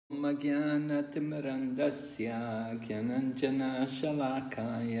Magyanatimirandasya Gyananjana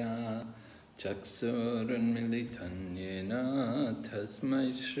Shalakaya Chaksurunmilitanyena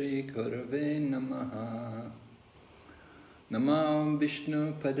Tasmai Shri Gurave Namaha. Namo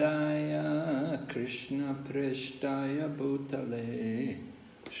Vishnu Padaya Krishna Preshtaya Bhutale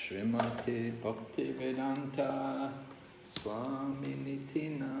Srimati Bhakti-vaibhava Swami Niti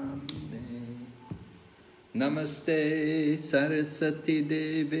Namane. Namaste Saraswati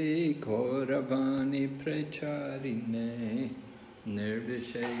Devi Gauravani Pracharine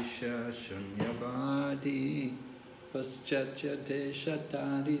Nirvishesha Shunyavadi Paschachate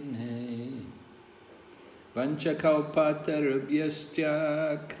Shatarine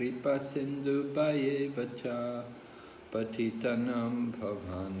Vanchakalpatarubhyascha Kripa Sindhu Bhayevacha Patitanam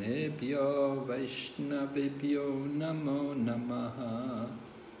Bhavanebhyo Vaishnavibhyo Namo Namaha.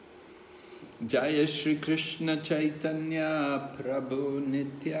 Jaya Shri Krishna Chaitanya Prabhu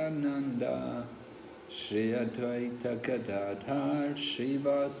Nityananda Shri Advaita Gadadhar Shri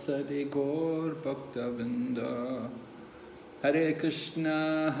Vasadi Gaur Bhaktavinda. Hare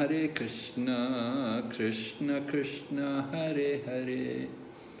Krishna Krishna Krishna Hare Hare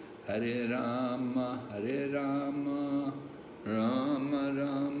Hare Rama Rama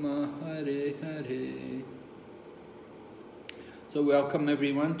Rama Hare Hare. So welcome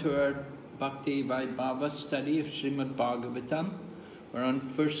everyone to our Bhakti-vaibhava study of Srimad Bhagavatam. We're on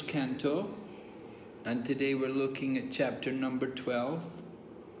first canto, and today we're looking at chapter number 12,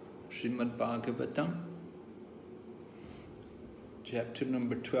 Srimad Bhagavatam. Chapter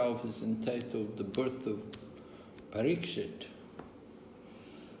number 12 is entitled The Birth of Parikshit.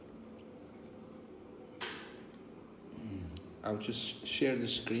 I'll just share the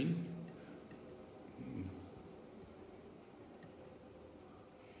screen.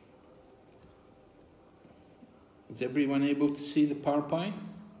 Is everyone able to see the PowerPoint?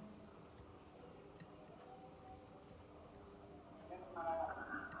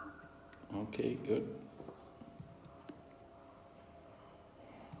 Okay, good.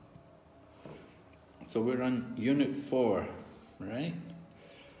 So we're on Unit 4, right?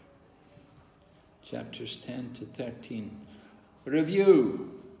 Chapters 10 to 13.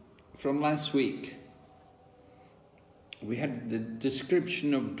 Review from last week. We had the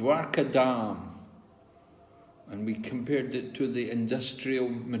description of Dwarkadam, and we compared it to the industrial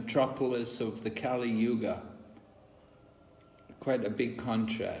metropolis of the Kali Yuga. Quite a big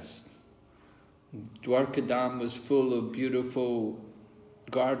contrast. Dwarkadam was full of beautiful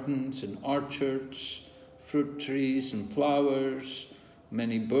gardens and orchards, fruit trees and flowers,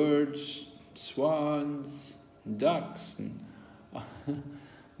 many birds, swans, ducks, and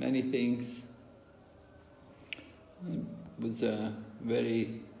many things. It was a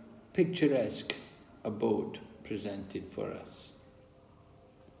very picturesque abode presented for us.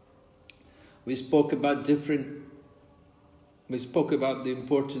 We spoke about the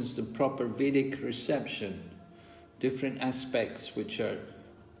importance of proper Vedic reception, different aspects which are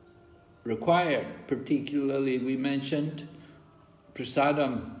required. Particularly we mentioned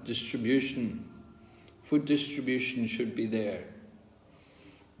prasadam distribution, food distribution should be there.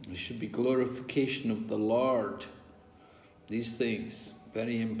 There should be glorification of the Lord. These things,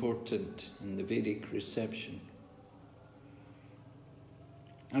 very important in the Vedic reception.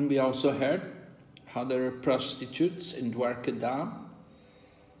 And we also heard how there are prostitutes in Dwarkadam,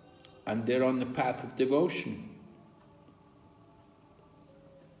 and they're on the path of devotion.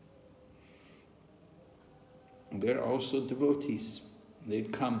 They're also devotees.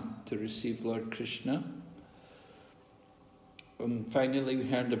 They'd come to receive Lord Krishna. And finally we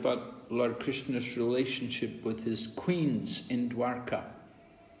heard about Lord Krishna's relationship with his queens in Dwarka.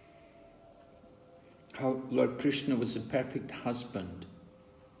 How Lord Krishna was a perfect husband.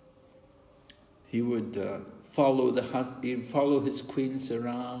 He would follow his queens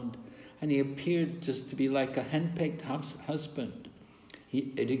around, and he appeared just to be like a henpecked husband.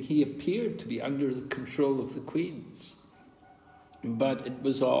 He appeared to be under the control of the queens, but it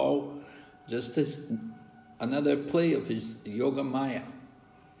was all just as another play of his yoga maya,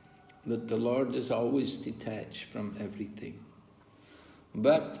 that the Lord is always detached from everything.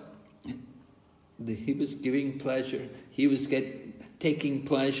 But he was giving pleasure, he was taking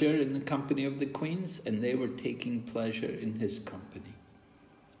pleasure in the company of the queens, and they were taking pleasure in his company.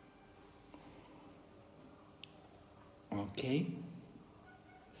 Okay,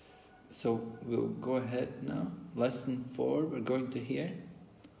 so we'll go ahead now. Lesson 4, we're going to hear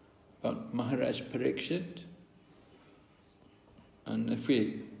about Maharaj Parikshit. And if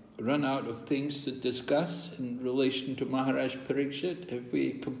we run out of things to discuss in relation to Maharaj Parikshit, if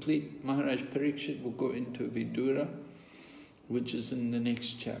we complete Maharaj Parikshit, we'll go into Vidura. which is in the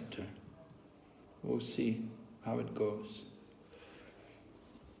next chapter. We'll see how it goes.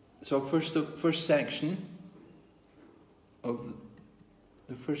 So first section of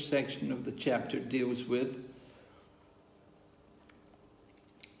the chapter deals with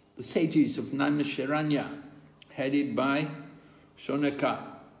the sages of Naimisharanya, headed by Shonaka.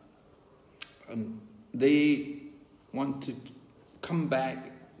 And they want to come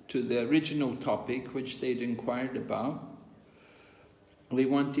back to the original topic which they'd inquired about. They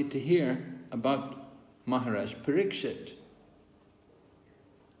wanted to hear about Maharaj Parikshit.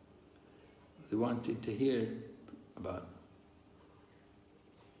 They wanted to hear about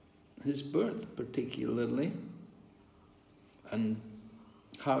his birth particularly, and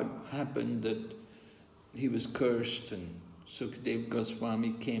how it happened that he was cursed and Sukadeva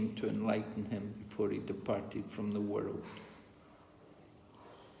Goswami came to enlighten him before he departed from the world.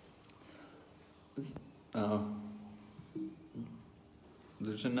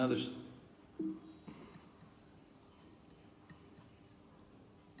 There's another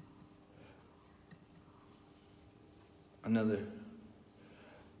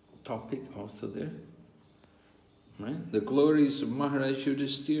topic also there, right? The glories of Maharaj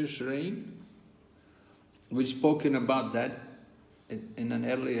Yudhishthira's reign. We've spoken about that in an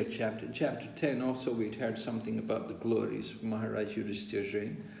earlier chapter. Chapter 10 also we'd heard something about the glories of Maharaj Yudhishthira's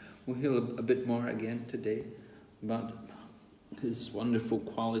reign. We'll hear a bit more again today about his wonderful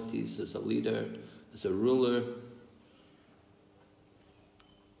qualities as a leader, as a ruler.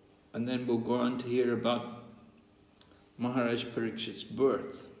 And then we'll go on to hear about Maharaj Parikshit's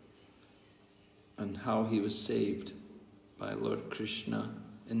birth and how he was saved by Lord Krishna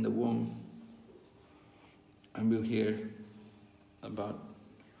in the womb. And we'll hear about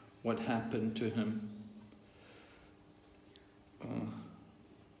what happened to him.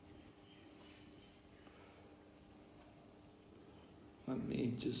 Let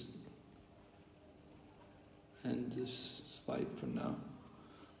me just end this slide for now.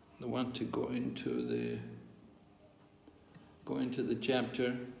 I want to go into the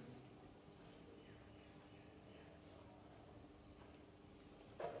chapter.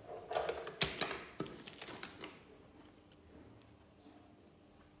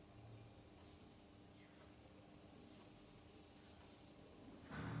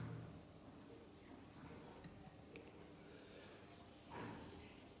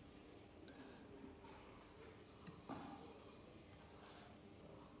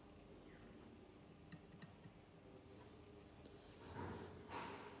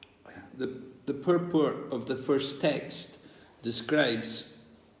 The purport of the first text describes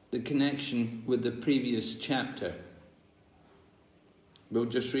the connection with the previous chapter. We'll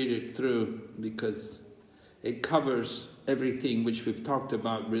just read it through because it covers everything which we've talked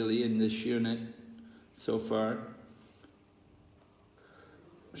about really in this unit so far.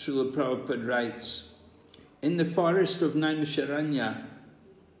 Srila Prabhupada writes, in the forest of Naimisharanya,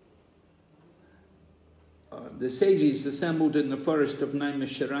 the sages assembled in the forest of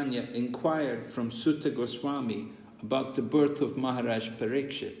Naimisharanya inquired from Sutta Goswami about the birth of Maharaj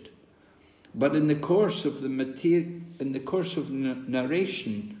Parikshit. But in the course of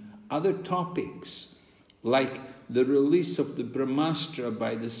narration, other topics like the release of the Brahmastra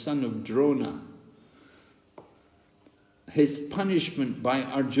by the son of Drona, his punishment by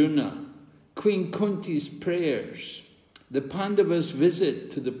Arjuna, Queen Kunti's prayers, the Pandavas' visit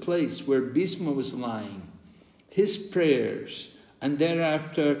to the place where Bhishma was lying, his prayers, and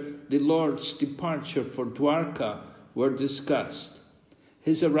thereafter the Lord's departure for Dwarka were discussed.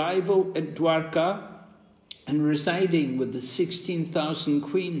 His arrival at Dwarka and residing with the 16,000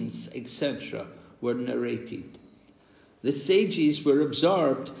 queens, etc., were narrated. The sages were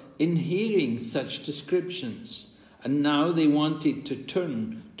absorbed in hearing such descriptions, and now they wanted to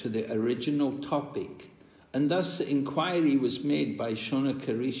turn to the original topic, and thus the inquiry was made by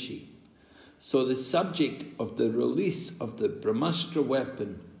Shonaka Rishi. So the subject of the release of the Brahmastra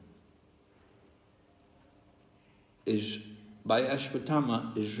weapon by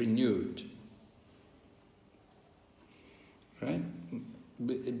Ashwatthama is renewed. Right?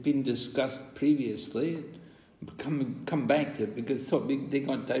 It had been discussed previously. Come back to it because they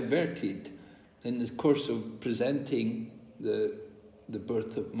got diverted in the course of presenting the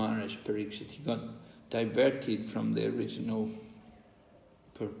birth of Maharaj Parikshit. He got diverted from the original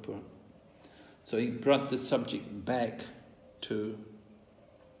purport. So he brought the subject back to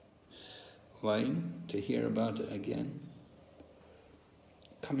line to hear about it again.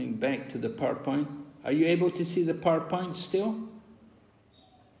 Coming back to the PowerPoint. Are you able to see the PowerPoint still?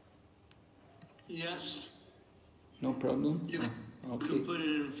 Yes. No problem? You can put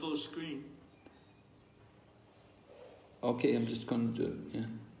it in full screen. Okay, I'm just going to do it, yeah.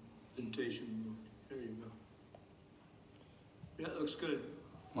 Presentation mode. There you go. Yeah, it looks good.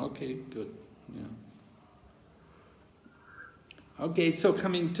 Okay, good, yeah. Okay, so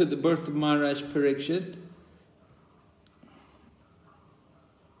coming to the birth of Maharaj Parikshit.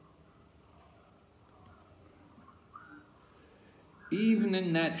 Even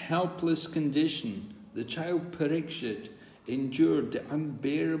in that helpless condition, the child Parikshit endured the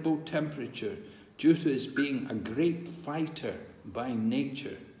unbearable temperature due to his being a great fighter by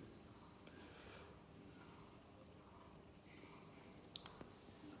nature.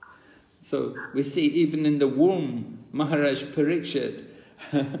 So we see even in the womb, Maharaj Parikshit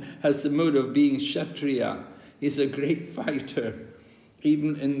has the mood of being Kshatriya. He's a great fighter,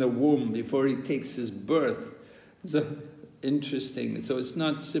 even in the womb, before he takes his birth. So interesting. So it's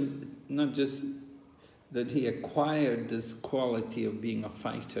not just that he acquired this quality of being a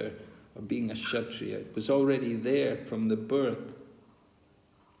fighter, or being a Kshatriya. It was already there from the birth.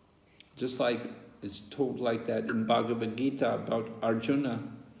 Just like it's told like that in Bhagavad Gita about Arjuna.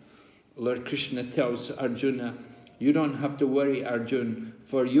 Lord Krishna tells Arjuna, you don't have to worry, Arjuna,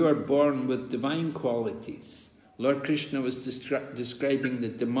 for you are born with divine qualities. Lord Krishna was describing the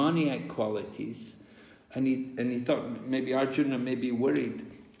demoniac qualities, and he thought maybe Arjuna may be worried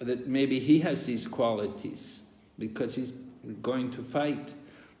that maybe he has these qualities because he's going to fight.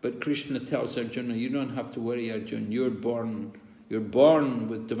 But Krishna tells Arjuna, you don't have to worry, Arjuna, you're born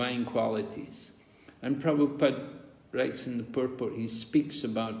with divine qualities. And Prabhupada writes in the purport, he speaks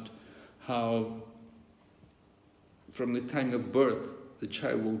about how from the time of birth the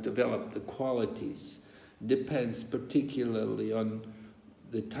child will develop the qualities. Depends particularly on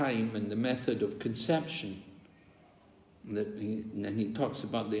the time and the method of conception. And he talks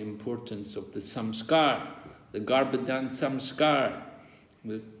about the importance of the samskar, the Garbhadan samskar.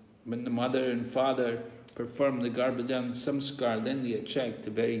 When the mother and father perform the Garbhadan samskar, then they attract a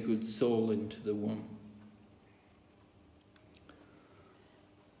very good soul into the womb.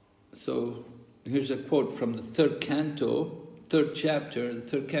 So here's a quote from the third canto, third chapter. The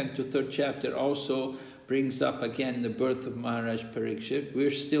third canto, third chapter also brings up again the birth of Maharaj Parikshit. We're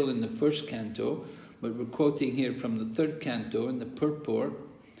still in the first canto, but we're quoting here from the third canto in the purport.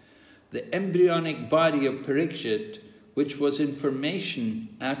 The embryonic body of Parikshit, which was in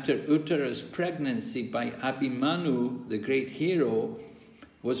formation after Uttara's pregnancy by Abhimanyu, the great hero,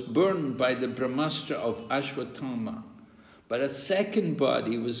 was burned by the Brahmastra of Ashwatthama. But a second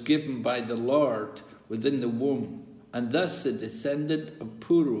body was given by the Lord within the womb, and thus the descendant of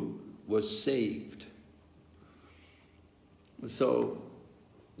Puru was saved. So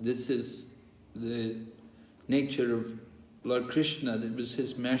this is the nature of Lord Krishna. That was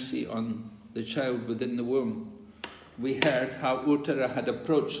his mercy on the child within the womb. We heard how Uttara had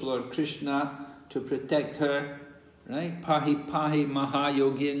approached Lord Krishna to protect her, right? Pahi pahi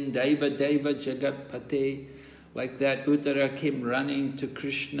mahayogin daiva daiva jagatpate. Like that, Uttara came running to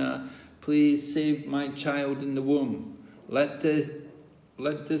Krishna, please save my child in the womb. Let this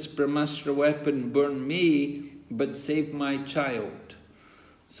Brahmastra weapon burn me, but save my child.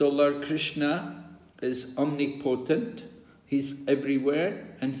 So Lord Krishna is omnipotent, he's everywhere,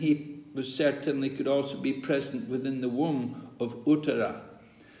 and he certainly could also be present within the womb of Uttara.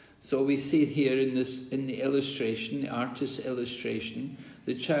 So we see here in the illustration, the artist's illustration,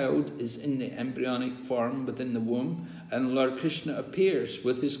 the child is in the embryonic form within the womb, and Lord Krishna appears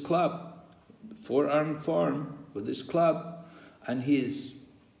with his club, four-armed form, with his club, and he is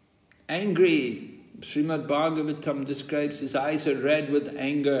angry. Srimad Bhagavatam describes his eyes are red with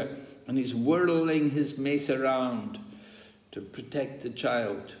anger, and he's whirling his mace around to protect the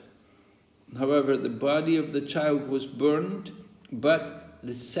child. However, the body of the child was burned, but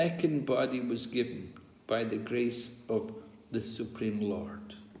the second body was given by the grace of the Supreme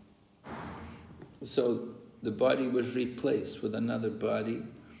Lord. So the body was replaced with another body.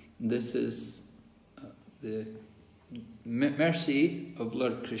 This is the mercy of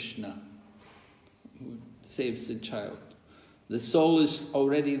Lord Krishna, who saves the child. The soul is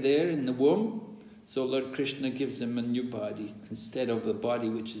already there in the womb, so Lord Krishna gives him a new body instead of the body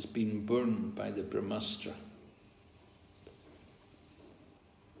which has been burned by the Brahmastra.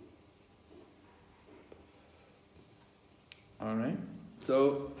 All right,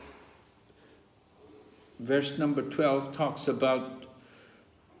 so verse number 12 talks about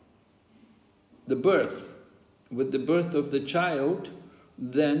the birth. With the birth of the child,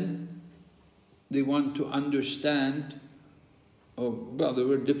 then they want to understand, well, there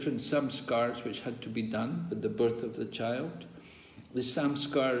were different samskars which had to be done with the birth of the child. The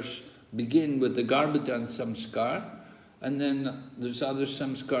samskars begin with the Garbhadan samskar, and then there's other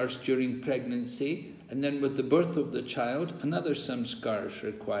samskars during pregnancy, And then with the birth of the child, another samskar is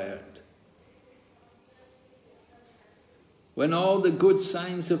required. When all the good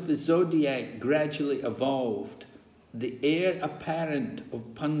signs of the zodiac gradually evolved, the heir apparent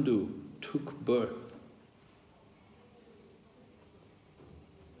of Pandu took birth.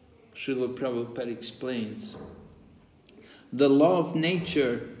 Srila Prabhupada explains, the law of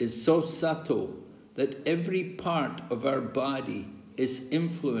nature is so subtle that every part of our body is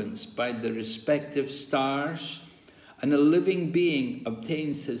influenced by the respective stars, and a living being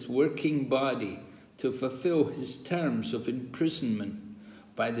obtains his working body to fulfill his terms of imprisonment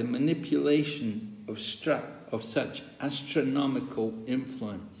by the manipulation of such astronomical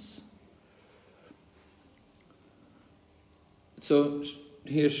influence. So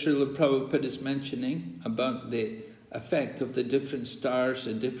here Srila Prabhupada is mentioning about the effect of the different stars,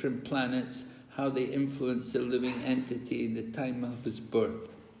 the different planets, how they influence the living entity, the time of his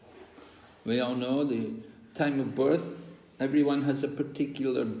birth. We all know the time of birth, everyone has a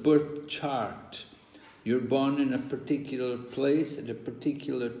particular birth chart. You're born in a particular place at a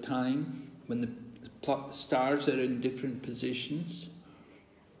particular time when the stars are in different positions,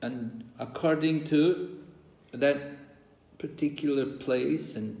 and according to that particular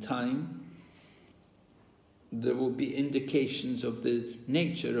place and time, there will be indications of the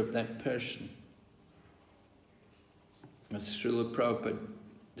nature of that person. As Srila Prabhupada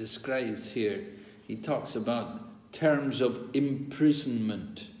describes here, he talks about terms of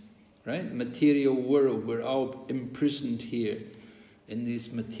imprisonment. Right? Material world, we're all imprisoned here in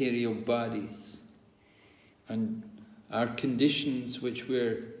these material bodies. And our conditions which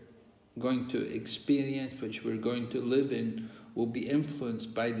we're going to experience, which we're going to live in, will be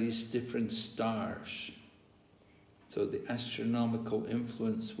influenced by these different stars. So the astronomical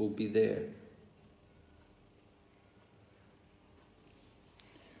influence will be there.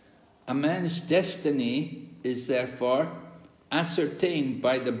 A man's destiny is therefore ascertained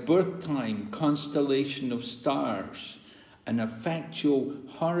by the birth time constellation of stars, and a factual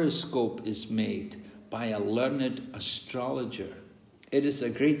horoscope is made by a learned astrologer. It is a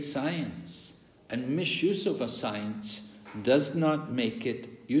great science, and misuse of a science does not make it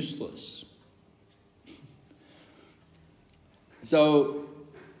useless. So,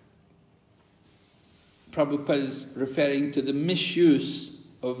 Prabhupada is referring to the misuse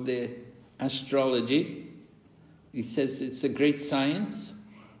of the astrology. He says it's a great science,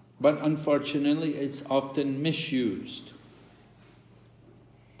 but unfortunately it's often misused.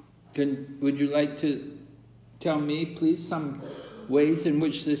 Would you like to tell me, please, some ways in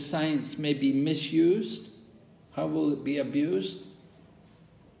which this science may be misused? How will it be abused?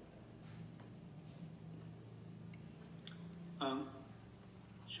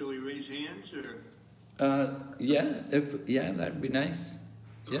 Shall we raise hands, or? Yeah, that'd be nice.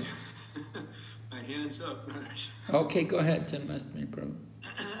 Yeah. My hand's up. Okay, go ahead, Janmashtami Prabhu.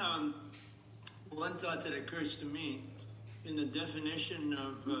 One thought that occurs to me, in the definition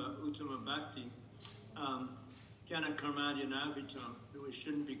of Uttama Bhakti, Jnana Karmadhyanavitam, that we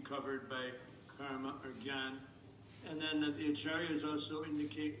shouldn't be covered by karma or gyan. And then the acharyas also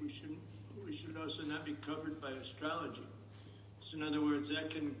indicate we should also not be covered by astrology. So in other words, that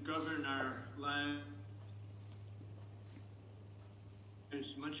can govern our lives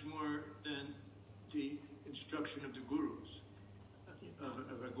much more than the instruction of the gurus,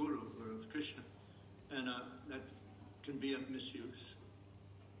 of a guru or of Krishna, and that can be a misuse.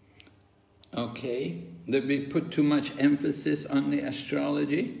 Okay, that we put too much emphasis on the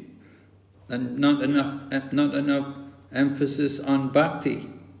astrology, and not enough emphasis on bhakti.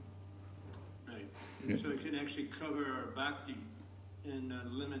 Right. Yeah. So it can actually cover our bhakti and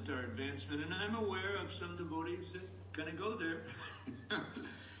limit our advancement. And I'm aware of some devotees that kind of go there.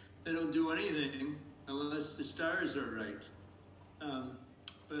 They don't do anything unless the stars are right.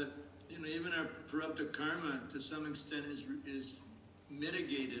 But even our prarabdha karma to some extent is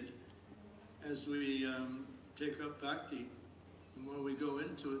mitigated as we take up bhakti. The more we go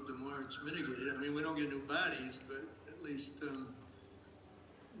into it, the more it's mitigated. I mean, we don't get new bodies, but at least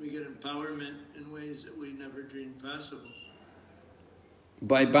we get empowerment in ways that we never dreamed possible.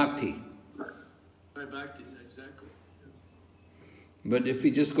 By bhakti. By bhakti, exactly. But if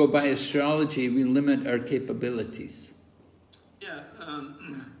we just go by astrology, we limit our capabilities. Yeah,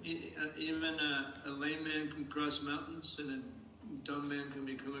 even a layman can cross mountains, and a dumb man can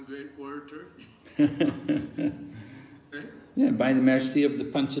become a great orator. Right? Yeah, by the mercy of the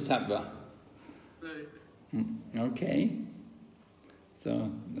Panchatattva. Right. Okay.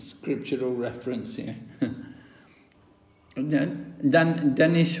 So, a scriptural reference here.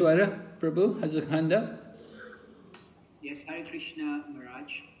 Danishwara Prabhu has a hand up. Yes, Hare Krishna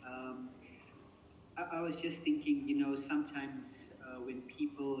Maharaj. I was just thinking, sometimes when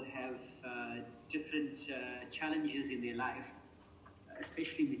people have different challenges in their life,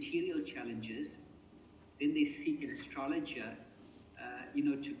 especially material challenges, then they seek an astrologer,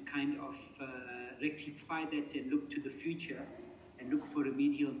 to kind of rectify that and look to the future and look for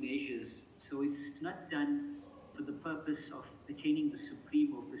remedial measures. So it's not done for the purpose of attaining the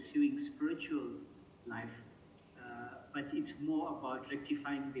supreme or pursuing spiritual life, but it's more about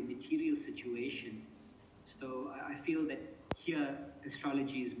rectifying the material situation. So I feel that here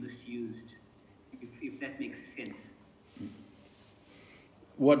astrology is misused, if that makes sense.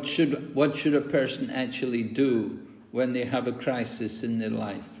 What should a person actually do when they have a crisis in their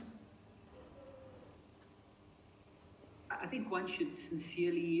life? I think one should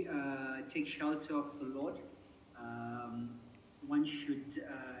sincerely take shelter of the Lord. One should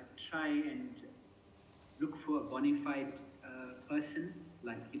try and look for a bona fide person,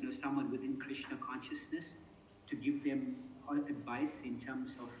 like someone within Krishna consciousness, to give them advice in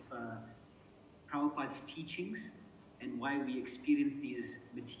terms of Prabhupada's teachings and why we experience these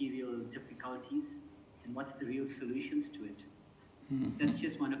material difficulties and what's the real solutions to it. That's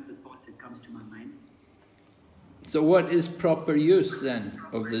just one of the thoughts that comes to my mind. So what is proper use then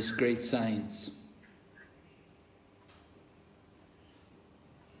of this great science?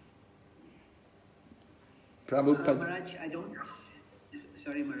 Prabhupada, Maharaj, I don't...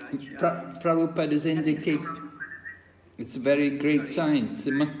 Sorry, Maharaj. Prabhupada is indicating it's a very great science.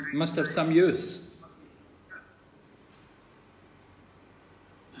 It must have some use.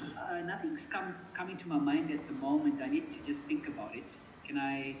 Nothing's coming to my mind at the moment. I need to just think about it. Can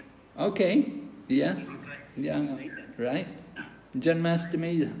I... Okay, yeah, right.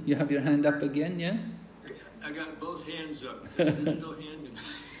 Janmastami, you have your hand up again, yeah? I got both hands up. Digital hand.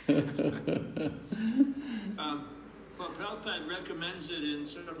 Well, Prabhupada recommends it in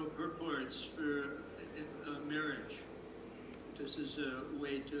several purports for marriage. This is a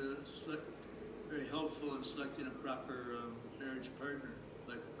way to select, very helpful in selecting a proper marriage partner,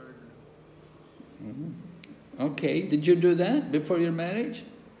 life partner. Mm-hmm. Okay, did you do that before your marriage?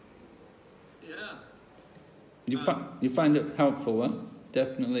 Yeah. You find it helpful, huh?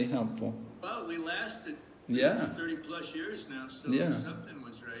 Definitely helpful. Well, we lasted 30 plus years now, so something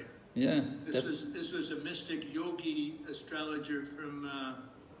was right. Yeah. This was a mystic yogi astrologer from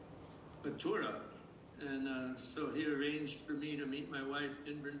Mathura, and so he arranged for me to meet my wife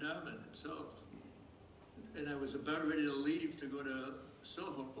in Vrindavan itself. And I was about ready to leave to go to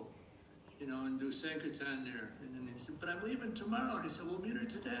Soho, and do Sankirtan there. And then he said, "But I'm leaving tomorrow." And he said, "We'll meet her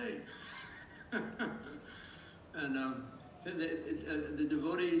today." And the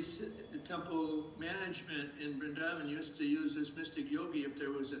devotees, the temple management in Vrindavan used to use this mystic yogi. If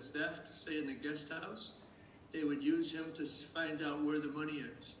there was a theft, say in the guest house, they would use him to find out where the money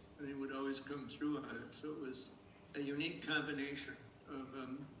is. And he would always come through on it. So it was a unique combination of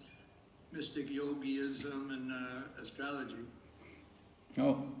mystic yogiism and astrology.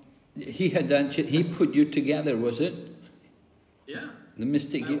 Oh, he put you together, was it? Yeah. The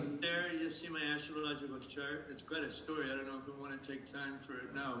mystic... I went there, you see my astrological chart. It's quite a story. I don't know if we want to take time for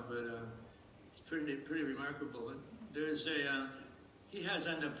it now, but it's pretty remarkable. And there's he has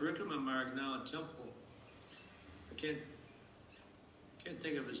on the Parikama mark now a temple. I can't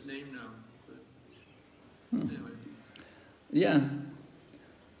think of his name now, but anyway. Yeah.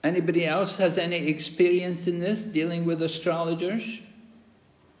 Anybody else has any experience in this, dealing with astrologers?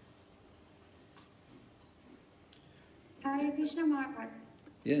 Hare Krishna Maharaj.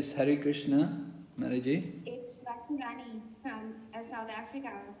 Yes, Hare Krishna, Maharaji. It's Vasurani from South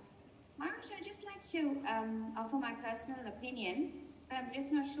Africa. Maharaj, I'd just like to offer my personal opinion, but I'm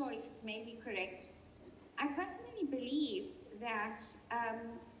just not sure if it may be correct. I personally believe that,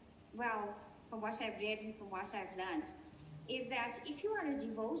 from what I've read and from what I've learned, is that if you are a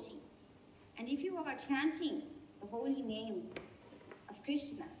devotee, and if you are chanting the holy name of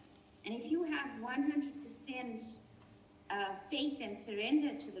Krishna, and if you have 100% faith and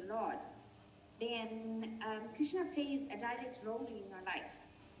surrender to the Lord, then Krishna plays a direct role in your life.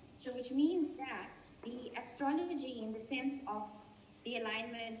 So which means that the astrology, in the sense of the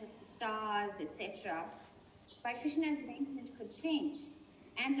alignment of the stars, etc., by Krishna's arrangement could change.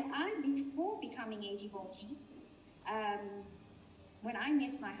 And I, before becoming a devotee, when I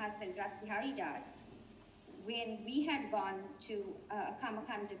met my husband, Rasbihari Das, when we had gone to a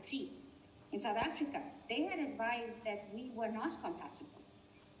Kamakanda priest in South Africa, they had advised that we were not compatible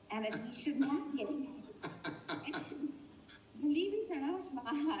and that we should not get married. Believe it or not,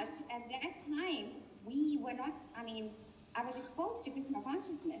 Maharaj, at that time, we were not, I was exposed to Krishna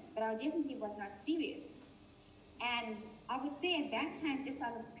consciousness, but I definitely was not serious. And I would say at that time, just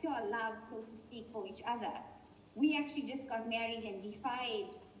out of pure love, so to speak, for each other, we actually just got married and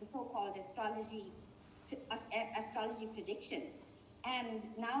defied the so-called astrology predictions. And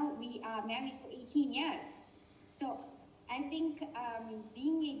now we are married for 18 years. So I think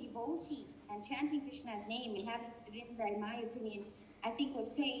being a devotee and chanting Krishna's name and having surrender, in my opinion, I think will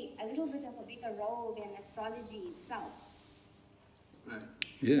play a little bit of a bigger role than astrology itself. Right.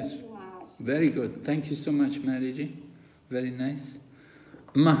 Yes. Very good. Thank you so much, Mariji. Very nice.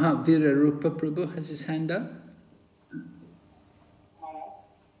 Mahavira Rupa Prabhu has his hand up.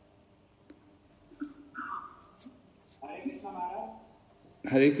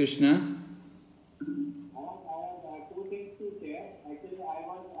 Hare Krishna. I have two things to share. Actually, I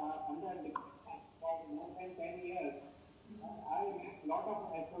was under for more than 10 years. I met a lot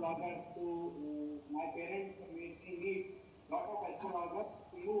of astrologers to my parents made me meet a lot of astrologers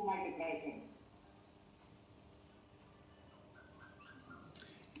to remove my depression.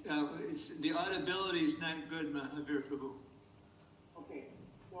 The audibility is not good, Mahavir Prabhu. Okay,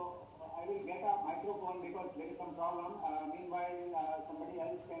 so I will get a microphone because there is some problem. Meanwhile, somebody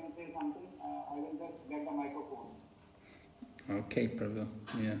else can say something. I will just get the microphone. Okay, Prabhu.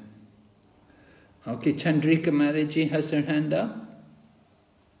 Yeah. Okay, Chandrika Mariji has her hand up.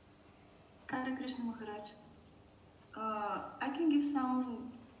 Hare Krishna Maharaj. I can give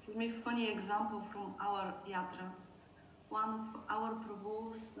some funny example from our yatra. One of our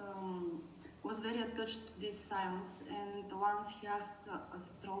Prabhus was very attached to this science, and once he asked the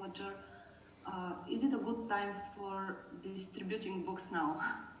astrologer, is it a good time for distributing books now?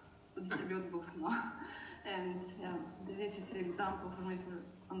 To distribute books now. And this is an example for me for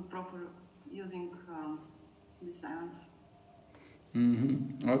improper using the science.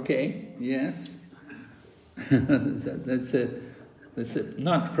 Mm-hmm. Okay, yes. that's a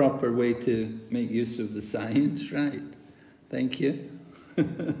not proper way to make use of the science, right? Thank you.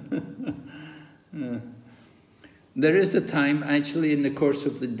 There is a time, actually, in the course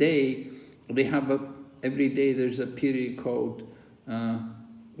of the day, they have every day there's a period called,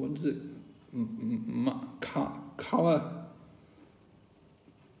 what is it? Kala.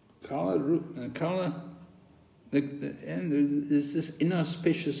 And there's this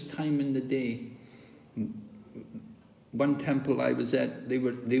inauspicious time in the day. One temple I was at, they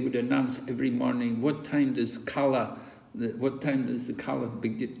would announce every morning, what time does Kala, what time does the Kala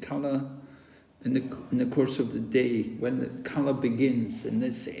begin? Kala in the course of the day, when the Kala begins, and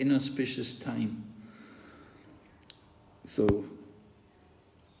it's the inauspicious time. So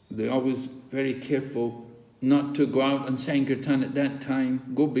they're always very careful not to go out on Sankirtan at that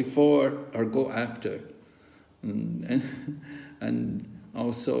time, go before or go after. And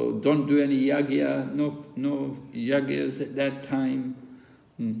also don't do any yagya, no yagyas at that time.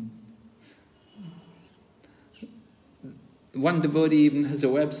 One devotee even has a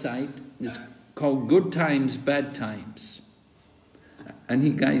website, it's called Good Times, Bad Times. And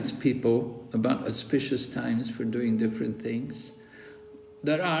he guides people about auspicious times for doing different things.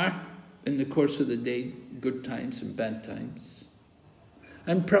 There are, in the course of the day, good times and bad times.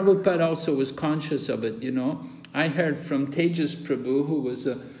 And Prabhupada also was conscious of it, you know. I heard from Tejas Prabhu, who was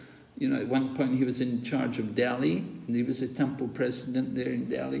at one point he was in charge of Delhi. He was a temple president there in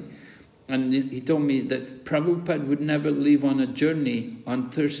Delhi. And he told me that Prabhupada would never leave on a journey on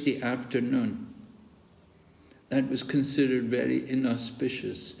Thursday afternoon. That was considered very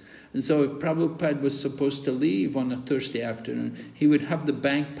inauspicious. And so if Prabhupada was supposed to leave on a Thursday afternoon, he would have the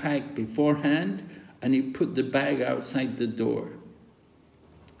bag packed beforehand and he'd put the bag outside the door.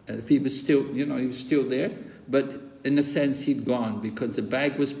 If he was still, he was still there, but in a sense he'd gone because the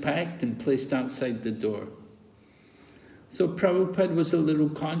bag was packed and placed outside the door. So Prabhupada was a little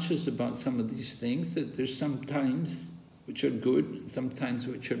conscious about some of these things, that there's some times which are good and sometimes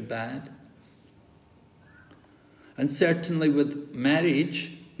which are bad. And certainly with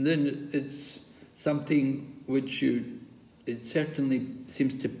marriage, then it's something which it certainly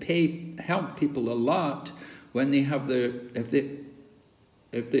seems to help people a lot when they have if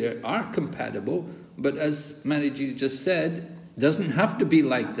they are compatible, but as Mariji just said, doesn't have to be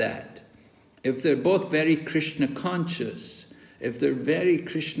like that. If they're both very Krishna conscious, if they're very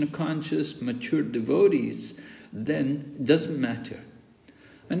Krishna conscious, mature devotees, then it doesn't matter.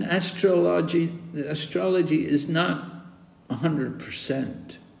 And astrology is not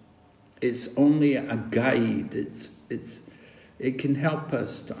 100%. It's only a guide. It can help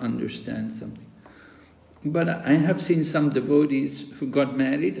us to understand something. But I have seen some devotees who got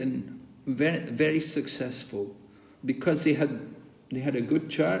married and very, very successful because they had a good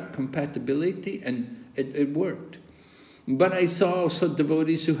chart, compatibility, and it worked. But I saw also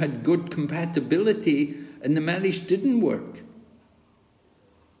devotees who had good compatibility, and the marriage didn't work.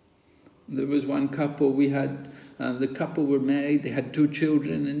 There was one couple, the couple were married, they had 2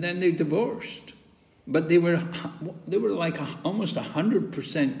 children, and then they divorced. But they were like almost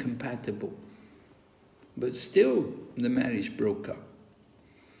 100% compatible. But still, the marriage broke up.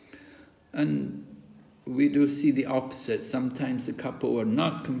 And we do see the opposite. Sometimes the couple are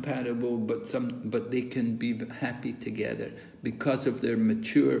not compatible, but they can be happy together because of their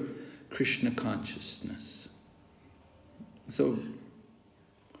mature Krishna consciousness. So,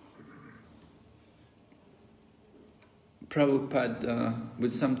 Prabhupada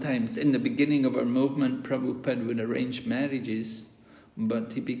would sometimes, in the beginning of our movement, Prabhupada would arrange marriages,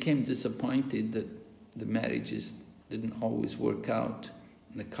 but he became disappointed that the marriages didn't always work out,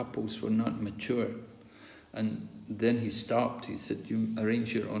 and the couples were not mature. And then he stopped. He said, you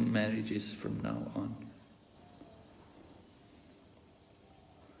arrange your own marriages from now on.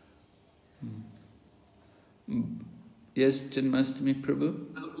 Yes, Janmastami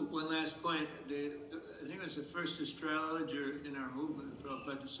Prabhu? One last point. I think it was the first astrologer in our movement,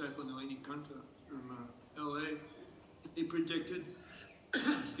 Prabhupada disciple Nalini Kanta from L.A. He predicted,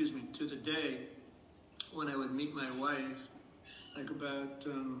 excuse me, to the day when I would meet my wife, like about,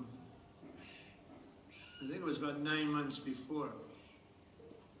 I think it was about 9 months before.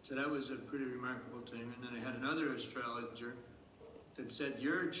 So that was a pretty remarkable thing. And then I had another astrologer that said,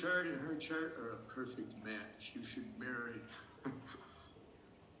 your chart and her chart are a perfect match. You should marry.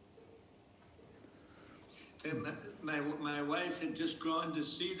 My wife had just gone to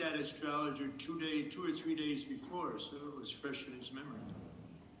see that astrologer 2 or 3 days before, so it was fresh in his memory.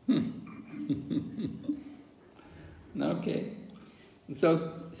 Okay.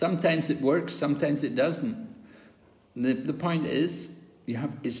 So sometimes it works, sometimes it doesn't. The point is,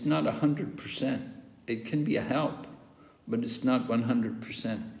 it's not 100%. It can be a help, but it's not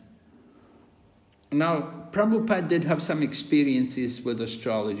 100%. Now, Prabhupada did have some experiences with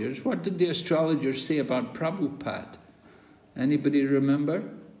astrologers. What did the astrologers say about Prabhupada? Anybody remember?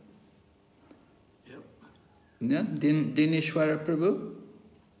 Yep. Yeah, Dineshwara Prabhu?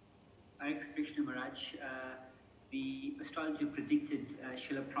 Hare Krishna Maharaj, the astrologer predicted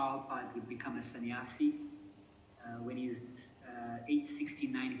Srila Prabhupada would become a sannyasi. When he was age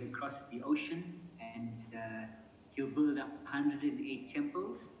 69, he'll cross the ocean and he'll build up 108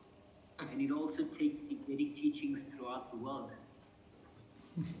 temples. And he'll also take the Vedic teachings throughout the world.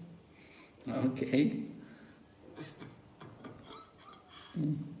 Okay.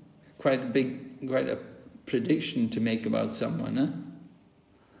 Quite a prediction to make about someone, huh?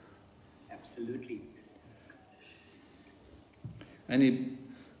 Absolutely. And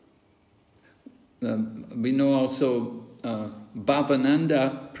we know also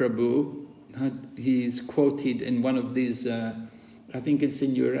Bhavananda Prabhu, he's quoted in one of these, I think it's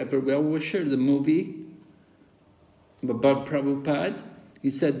in Your Ever Well-Wisher, the movie about Prabhupada. He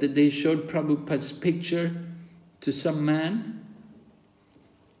said that they showed Prabhupada's picture to some man,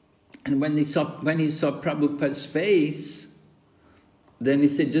 and when he saw Prabhupada's face, then he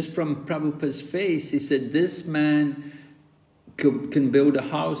said, just from Prabhupada's face, he said, this man can build a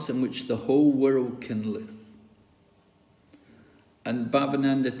house in which the whole world can live. And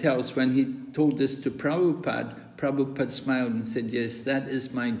Bhavananda tells, when he told this to Prabhupada, Prabhupada smiled and said, yes, that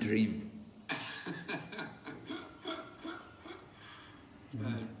is my dream.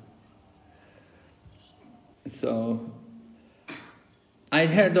 So, I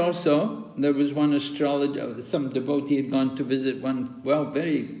heard also, there was one astrologer, some devotee had gone to visit one,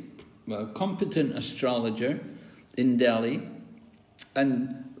 very competent astrologer in Delhi,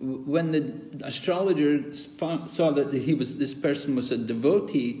 and when the astrologer saw that this person was a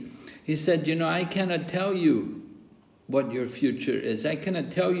devotee, he said, I cannot tell you what your future is. I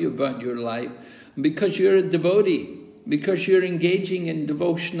cannot tell you about your life because you're a devotee, because you're engaging in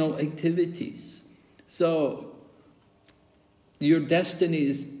devotional activities. So your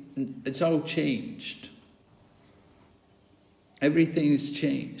destiny it's all changed. Everything's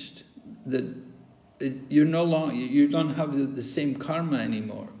changed. You don't have the same karma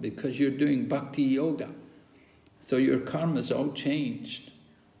anymore because you're doing bhakti yoga. So your karma's all changed.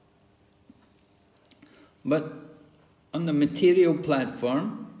 But on the material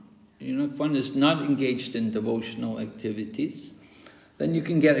platform, if one is not engaged in devotional activities, then you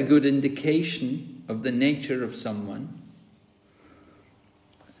can get a good indication of the nature of someone.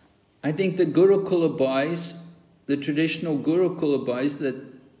 I think the Gurukula boys, the traditional Gurukula boys, that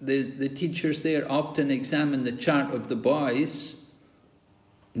the teachers there often examine the chart of the boys.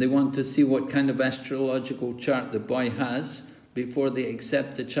 They want to see what kind of astrological chart the boy has before they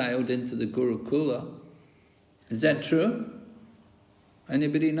accept the child into the Gurukula. Is that true?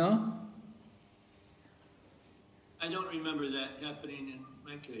 Anybody know? I don't remember that happening in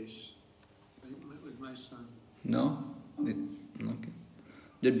my case, with my son. No? Okay.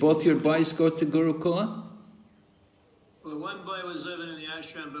 Did both your boys go to Gurukula? Well, one boy was living in the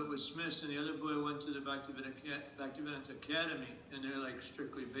ashram but was Smiths, and the other boy went to the Bhakti-Vedanta Academy, and they're like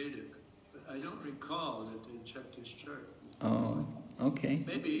strictly Vedic. But I don't recall that they checked his chart. Oh, okay.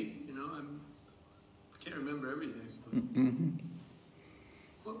 Maybe, you know, I can't remember everything. Mm-hmm.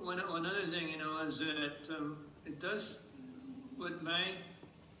 One other thing, you know, is that it does, what my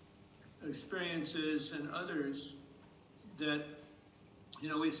experiences and others, that, you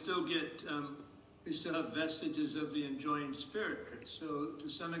know, we still have vestiges of the enjoying spirit. So to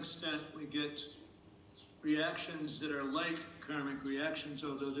some extent we get reactions that are like karmic reactions,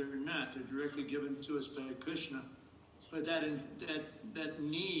 although they're not. They're directly given to us by Krishna. But that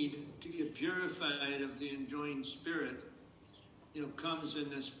need to get purified of the enjoying spirit, you know, comes in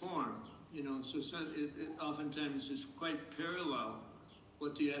this form. You know, so it oftentimes is quite parallel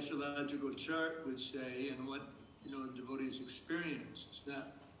what the astrological chart would say and what, you know, devotees experience. It's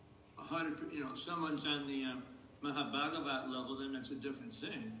not 100%, you know, if someone's on the Mahabhagavat level, then that's a different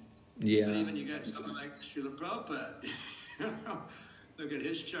thing. Yeah. But even you got someone like Srila Prabhupada, you know, look at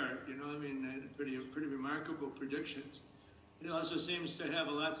his chart, you know, I mean, pretty remarkable predictions. It also seems to have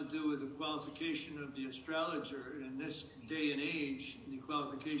a lot to do with the qualification of the astrologer. In this day and age, the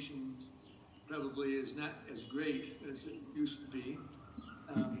qualification probably is not as great as it used to be.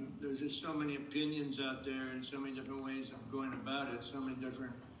 There's just so many opinions out there and so many different ways of going about it, so many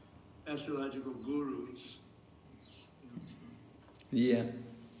different astrological gurus. Yeah.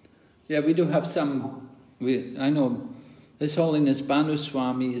 Yeah, we do have some, I know His Holiness Bhanu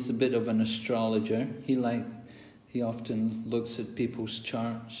Swami is a bit of an astrologer. He often looks at people's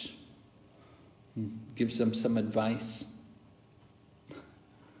charts and gives them some advice.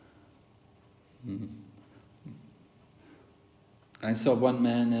 I saw one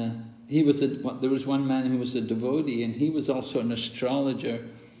man, there was one man who was a devotee, and he was also an astrologer,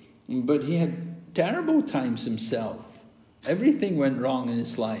 but he had terrible times himself. Everything went wrong in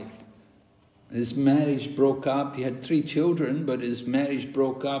his life. His marriage broke up. He had 3 children, but his marriage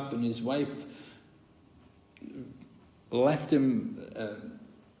broke up, and his wife left him,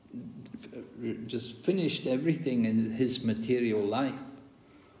 just finished everything in his material life.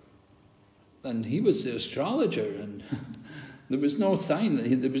 And he was the astrologer, and there was no sign,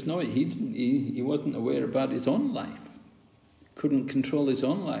 he wasn't aware about his own life. Couldn't control his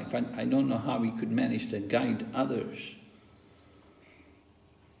own life. I don't know how he could manage to guide others.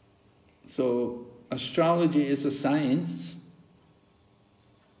 So astrology is a science.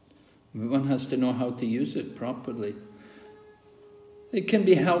 One has to know how to use it properly. It can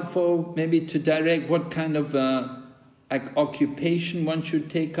be helpful maybe to direct what kind of occupation one should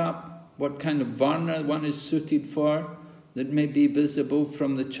take up, what kind of varna one is suited for, that may be visible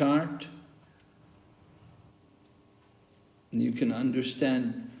from the chart. And you can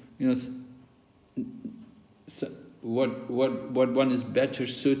understand, you know, what one is better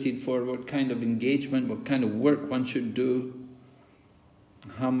suited for, what kind of engagement, what kind of work one should do,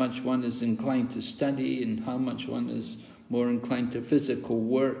 how much one is inclined to study, and how much one is more inclined to physical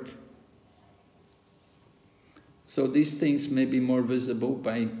work. So these things may be more visible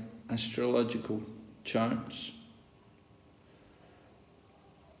by astrological charts.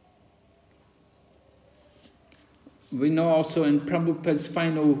 We know also in Prabhupada's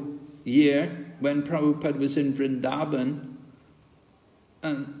final year, when Prabhupada was in Vrindavan,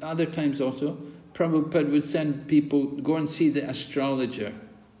 and other times also, Prabhupada would send people, go and see the astrologer.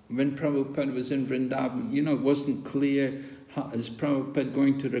 When Prabhupada was in Vrindavan, you know, it wasn't clear, is Prabhupada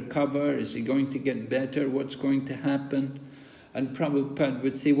going to recover? Is he going to get better? What's going to happen? And Prabhupada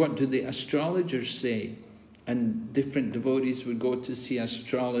would say, what do the astrologers say? And different devotees would go to see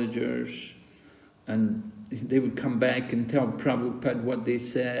astrologers, and they would come back and tell Prabhupada what they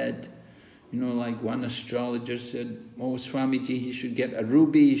said. You know, like one astrologer said, oh, Swamiji, he should get a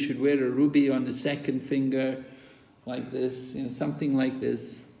ruby, he should wear a ruby on the second finger, like this, you know, something like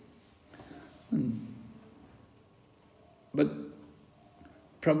this. But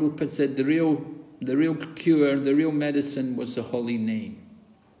Prabhupada said the real cure, the real medicine was the holy name.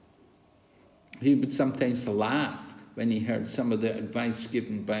 He would sometimes laugh when he heard some of the advice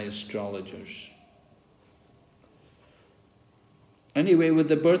given by astrologers. Anyway, with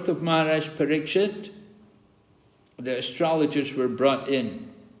the birth of Maharaj Parikshit, the astrologers were brought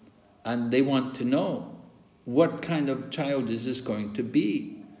in, and they want to know, what kind of child is this going to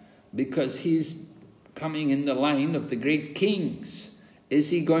be? Because he's coming in the line of the great kings. Is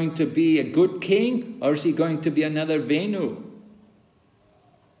he going to be a good king, or is he going to be another Venu?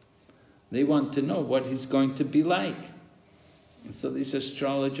 They want to know what he's going to be like. And so these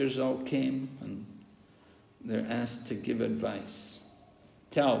astrologers all came and they're asked to give advice.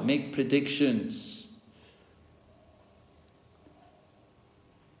 Make predictions.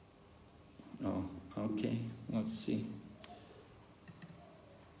 Oh, okay, let's see.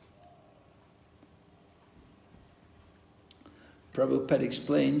 Prabhupada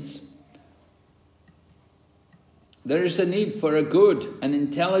explains, there is a need for a good and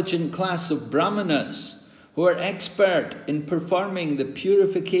intelligent class of brahmanas who are expert in performing the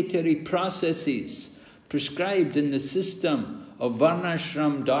purificatory processes prescribed in the system of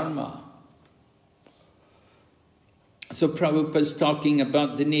varnashram dharma. So Prabhupada is talking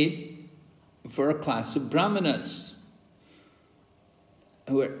about the need for a class of brahmanas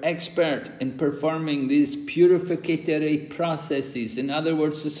who are expert in performing these purificatory processes, in other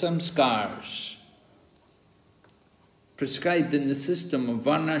words, the samskars prescribed in the system of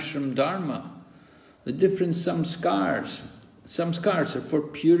varnashram dharma. The different samskars are for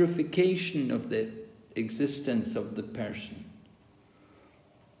purification of the existence of the person.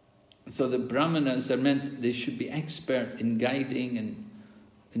 So the brahmanas are meant, they should be expert in guiding and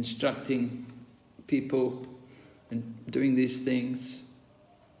instructing people and doing these things.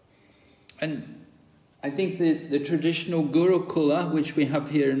 And I think the traditional Gurukula, which we have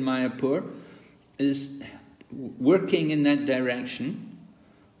here in Mayapur, is working in that direction.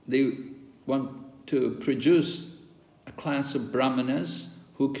 They want to produce a class of brahmanas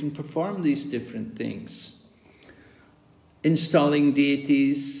who can perform these different things. Installing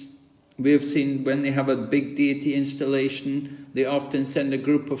deities. We have seen when they have a big deity installation, they often send a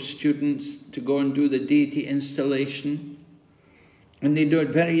group of students to go and do the deity installation. And they do it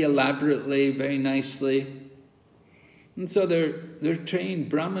very elaborately, very nicely. And so they're trained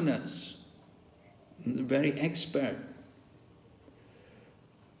brahmanas. And they're very expert.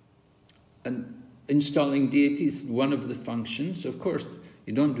 And installing deities is one of the functions. Of course,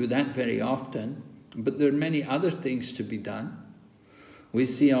 you don't do that very often, but there are many other things to be done. We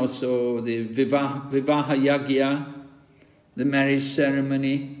see also the Vivaha Yagya, the marriage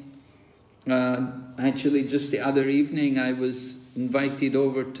ceremony. Actually, just the other evening, I was invited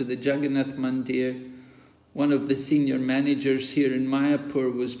over to the Jagannath Mandir. One of the senior managers here in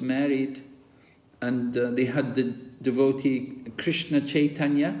Mayapur was married, and they had the devotee Krishna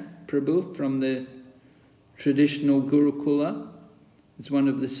Chaitanya Prabhu from the traditional Gurukula. He's one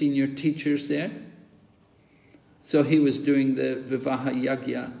of the senior teachers there. So he was doing the Vivaha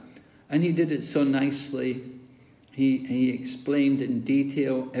Yagya, and he did it so nicely. He explained in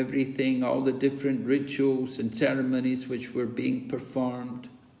detail everything, all the different rituals and ceremonies which were being performed.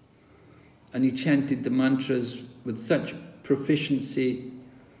 And he chanted the mantras with such proficiency.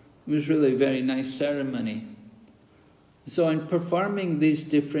 It was really a very nice ceremony. So in performing these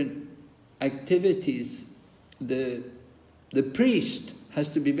different activities, the priest has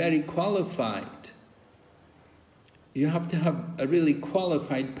to be very qualified. You have to have a really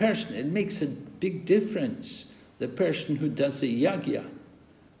qualified person. It makes a big difference, the person who does the yagya,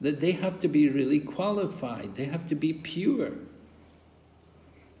 that they have to be really qualified. They have to be pure.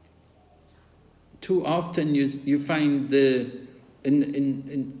 Too often you find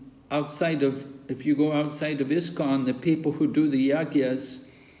outside of, if you go outside of ISKCON, the people who do the yagyas,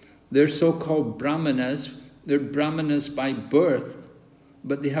 they're so-called brahmanas. They're brahmanas by birth,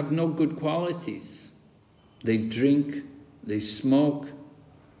 but they have no good qualities. They drink, they smoke,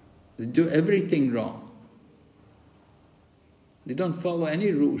 they do everything wrong. They don't follow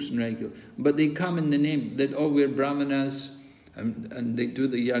any rules and regulations, but they come in the name that, oh, we're brahmanas, and they do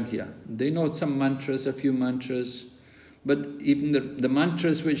the yagya. They know some mantras, a few mantras, but even the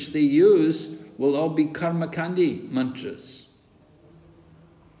mantras which they use will all be karmakandi mantras.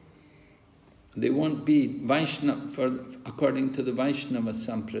 They won't be Vaishnava, according to the Vaishnava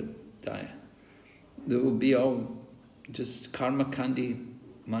Sampradaya. There will be all just karmakandi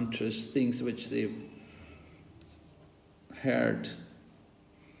mantras, things which they've heard.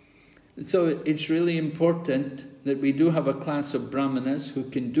 So it's really important that we do have a class of brahmanas who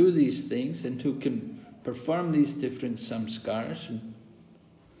can do these things and who can perform these different samskars.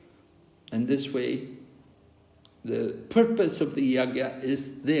 And this way, the purpose of the yagya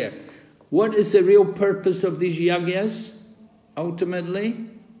is there. What is the real purpose of these yagyas, ultimately?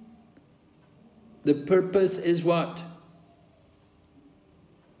 The purpose is what?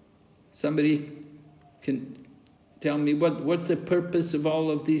 Somebody can tell me what's the purpose of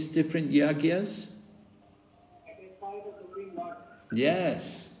all of these different yagyas? Satisfy the Supreme Lord.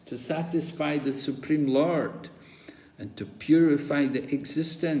 Yes, to satisfy the Supreme Lord and to purify the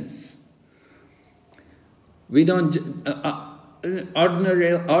existence. We don't.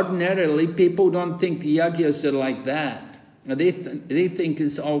 ordinarily, people don't think the yagyas are like that. They think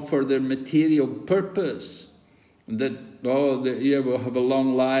it's all for their material purpose. That, we'll have a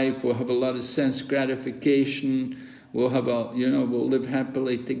long life, we'll have a lot of sense gratification, we'll live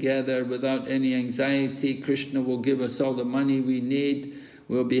happily together without any anxiety. Krishna will give us all the money we need,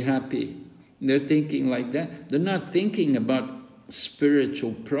 we'll be happy. They're thinking like that. They're not thinking about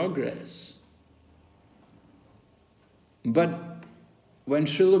spiritual progress. But when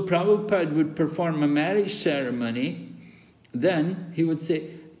Srila Prabhupada would perform a marriage ceremony, then he would say,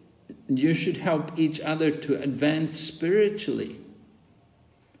 you should help each other to advance spiritually.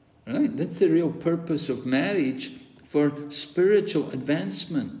 Right? That's the real purpose of marriage, for spiritual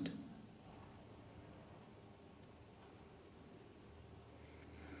advancement.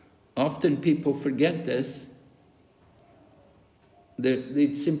 Often people forget this.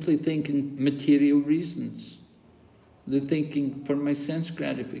 They simply think in material reasons. They're thinking for my sense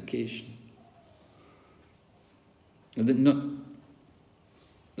gratification.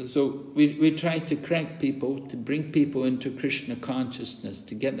 So we try to correct people, to bring people into Krishna consciousness,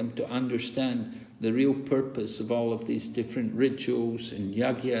 to get them to understand the real purpose of all of these different rituals and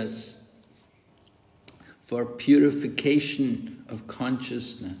yagyas for purification of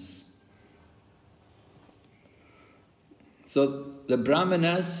consciousness. So the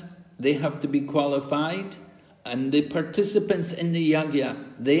brahmanas, they have to be qualified, and the participants in the yagya,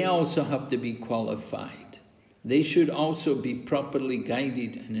 they also have to be qualified. They should also be properly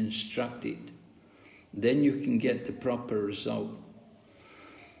guided and instructed. Then you can get the proper result.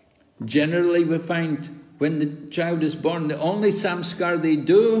 Generally, we find when the child is born, the only samskar they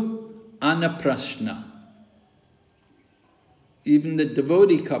do, anaprashna. Even the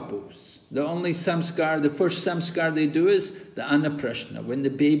devotee couples, the only samskar, the first samskar they do is the anaprashna. When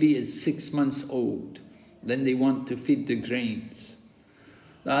the baby is 6 months old, then they want to feed the grains.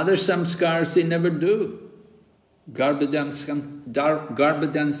 The other samskars they never do. Garbhadan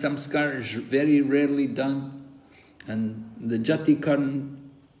samskar is very rarely done, and the jatikarn,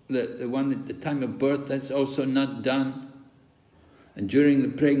 the one at the time of birth, that's also not done. And during the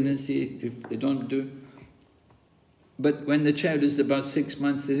pregnancy, if they don't do. But when the child is about 6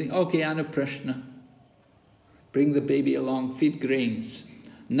 months, they think, okay, anaprashna, bring the baby along, feed grains.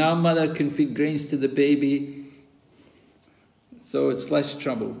 Now mother can feed grains to the baby, so it's less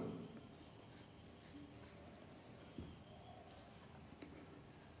trouble.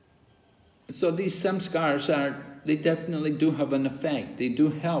 So these samskars they definitely do have an effect. They do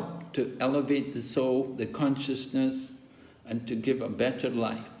help to elevate the soul, the consciousness, and to give a better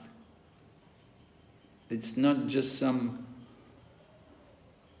life. It's not just some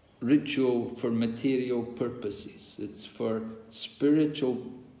ritual for material purposes. It's for spiritual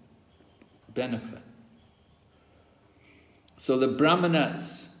benefit. So the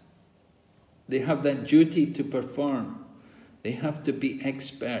brahmanas, they have that duty to perform. They have to be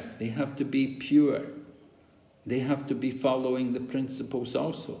expert, they have to be pure, they have to be following the principles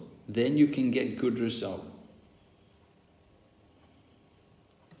also. Then you can get good result.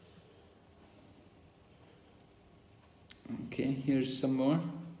 Okay, here's some more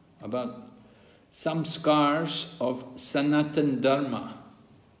about samskars of Sanatan Dharma.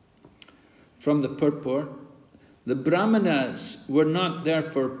 From the purport, the brahmanas were not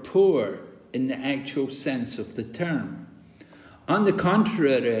therefore poor in the actual sense of the term. On the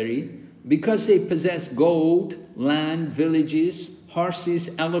contrary, because they possessed gold, land, villages, horses,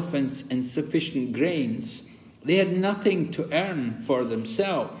 elephants, and sufficient grains, they had nothing to earn for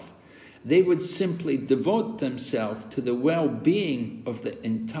themselves. They would simply devote themselves to the well-being of the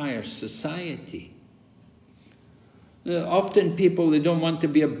entire society. Often people, they don't want to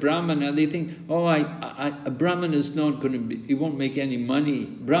be a brahmana. They think, oh, a brahmana is not going to be, he won't make any money.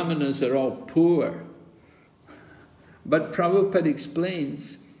 Brahmanas are all poor. But Prabhupada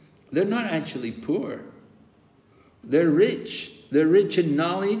explains, they're not actually poor. They're rich. They're rich in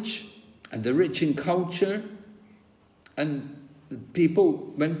knowledge, and they're rich in culture. And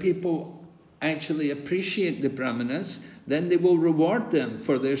when people actually appreciate the brahmanas, then they will reward them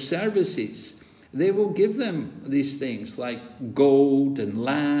for their services. They will give them these things like gold and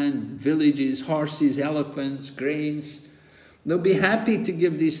land, villages, horses, elephants, grains. They'll be happy to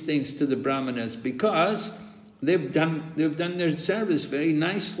give these things to the brahmanas because they've done their service very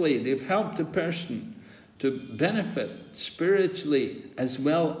nicely. They've helped a person to benefit spiritually as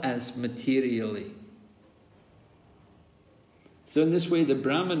well as materially. So in this way, the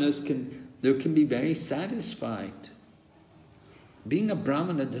brahmanas can be very satisfied. Being a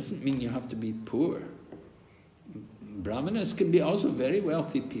brahmana doesn't mean you have to be poor. Brahmanas can be also very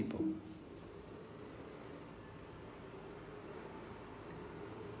wealthy people.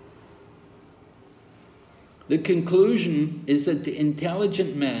 the conclusion is that the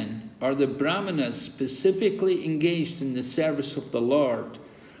intelligent men, or the brahmanas specifically engaged in the service of the Lord,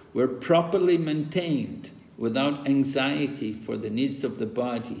 were properly maintained without anxiety for the needs of the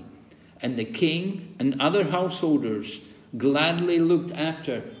body, and the king and other householders gladly looked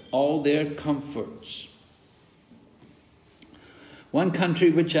after all their comforts. One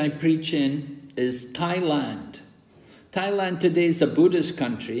country which I preach in is Thailand. Thailand today is a Buddhist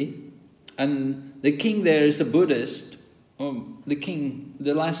country, and the king there is a Buddhist.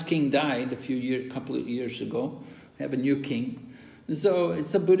 The last king died a couple of years ago. We have a new king. So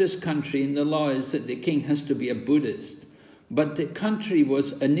it's a Buddhist country, and the law is that the king has to be a Buddhist. But the country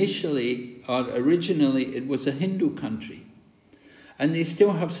was originally, it was a Hindu country. And they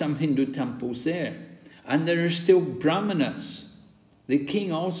still have some Hindu temples there. And there are still brahmanas. The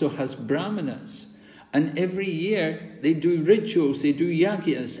king also has brahmanas. And every year they do rituals, they do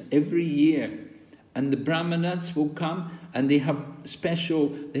yagyas every year. And the brahmanas will come, and they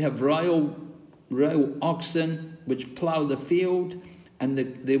have royal oxen which plough the field, and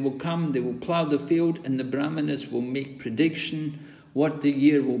they will come, they will plough the field, and the brahmanas will make prediction what the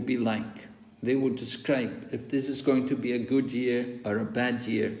year will be like. They will describe if this is going to be a good year or a bad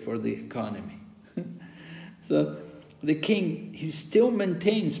year for the economy. So the king, he still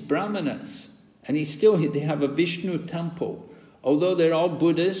maintains brahmanas, and they have a Vishnu temple. Although they're all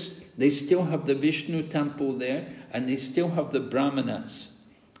Buddhists, they still have the Vishnu temple there, and they still have the brahmanas.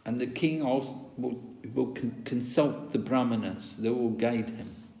 And the king also will consult the brahmanas. They will guide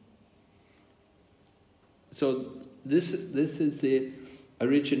him. So this is the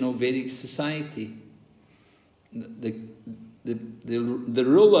original Vedic society. The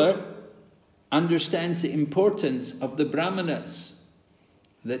ruler understands the importance of the brahmanas,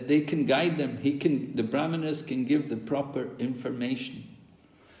 that they can guide them. The brahmanas can give the proper information.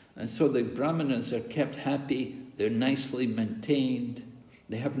 And so the brahmanas are kept happy, they're nicely maintained,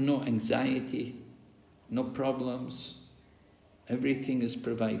 they have no anxiety, no problems. Everything is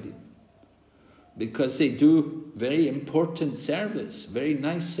provided. Because they do very important service, very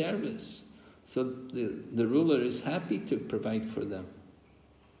nice service. So the ruler is happy to provide for them.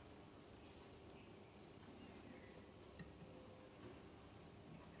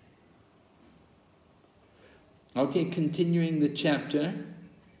 Okay, continuing the chapter.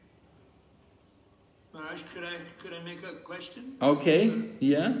 Maharaj, could I make a question? Okay,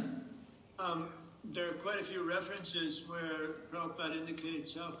 yeah. There are quite a few references where Prabhupada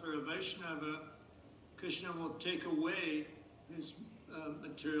indicates how for a Vaishnava, Krishna will take away his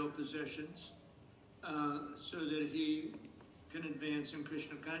material possessions so that he can advance in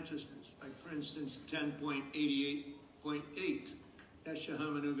Krishna consciousness. Like for instance, 10.88.8.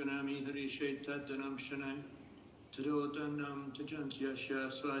 Yashahamanughanami harishe taddanam shanai tadodanam tajantyasya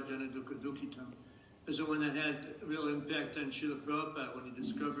swajana dukkhadukitam. Is the one that had real impact on Srila Prabhupada when he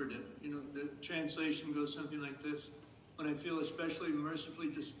discovered it. You know, the translation goes something like this. When I feel especially mercifully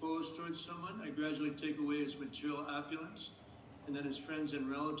disposed towards someone, I gradually take away his material opulence, and then his friends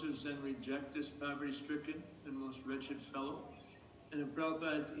and relatives then reject this poverty-stricken and most wretched fellow. And then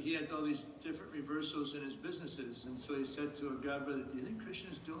Prabhupada, he had all these different reversals in his businesses, and so he said to a god brother, do you think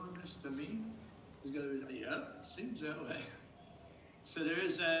Krishna's doing this to me? He's going to be like, yeah, it seems that way. So there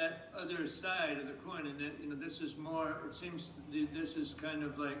is that other side of the coin, and that, you know, this is more, it seems this is kind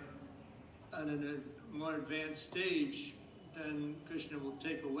of like on a more advanced stage than Krishna will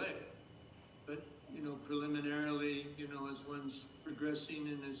take away. But, you know, preliminarily, you know, as one's progressing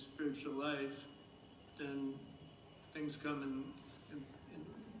in his spiritual life, then things come in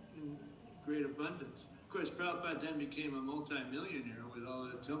great abundance. Of course, Prabhupada then became a multi-millionaire with all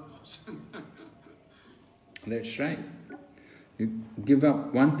the temples. That's right. You give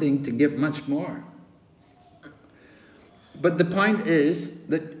up one thing to get much more. But the point is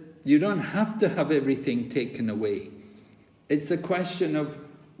that you don't have to have everything taken away. It's a question of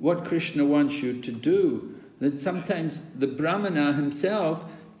what Krishna wants you to do. That sometimes the Brahmana himself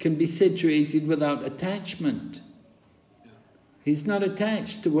can be situated without attachment. He's not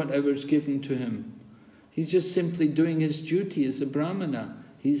attached to whatever's given to him. He's just simply doing his duty as a Brahmana.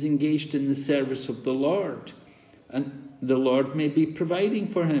 He's engaged in the service of the Lord. And the Lord may be providing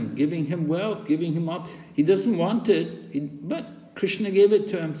for him, giving him wealth, giving him up. He doesn't want it, but Krishna gave it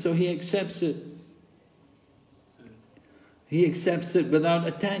to him, so he accepts it. He accepts it without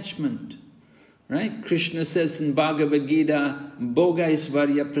attachment. Right? Krishna says in Bhagavad Gita,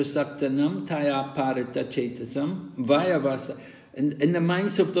 Bhogaisvarya prasaktanam taya parita chetasam vayavasa. in the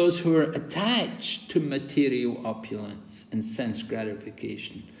minds of those who are attached to material opulence and sense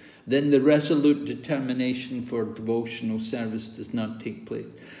gratification, then the resolute determination for devotional service does not take place.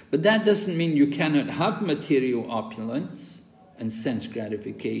 But that doesn't mean you cannot have material opulence and sense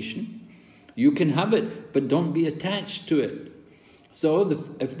gratification. You can have it, but don't be attached to it. So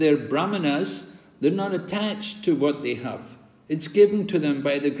if they're brahmanas, they're not attached to what they have. It's given to them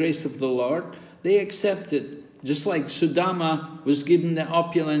by the grace of the Lord. They accept it. Just like Sudama was given the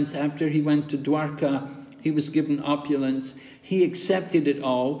opulence after he went to Dwarka, he was given opulence. He accepted it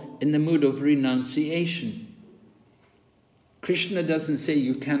all in the mood of renunciation. Krishna doesn't say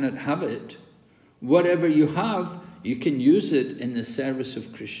you cannot have it. Whatever you have, you can use it in the service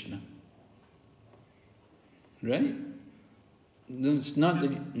of Krishna. Right? It's not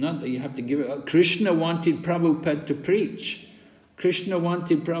that you have to give it up. Krishna wanted Prabhupada to preach. Krishna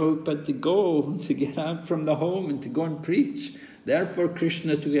wanted Prabhupada to go, to get out from the home and to go and preach. Therefore,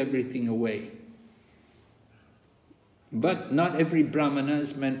 Krishna took everything away. But not every brahmana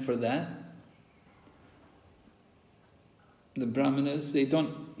is meant for that. The brahmanas,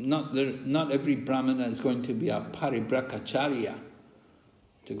 not every brahmana is going to be a paribrakacharya,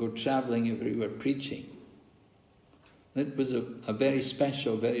 to go traveling everywhere preaching. That was a very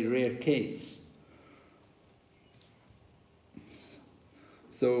special, very rare case.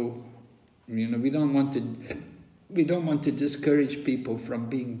 So, we don't want to discourage people from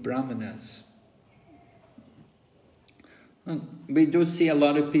being brahmanas. And we do see a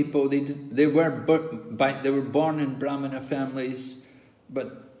lot of people. They were born in brahmana families,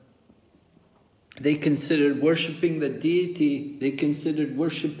 but they considered worshipping the deity.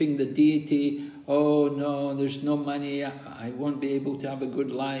 Oh no, there's no money. I won't be able to have a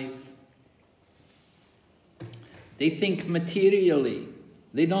good life. They think materially.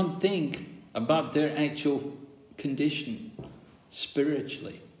 They don't think about their actual condition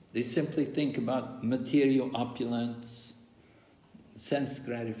spiritually. They simply think about material opulence, sense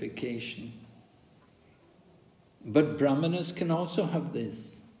gratification. But brahmanas can also have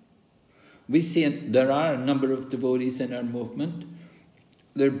this. We see there are a number of devotees in our movement.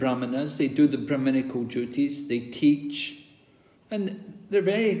 They're brahmanas, they do the brahminical duties, they teach, and they're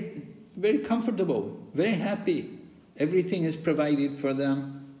very, very comfortable, very happy. Everything is provided for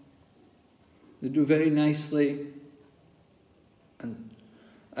them. They do very nicely.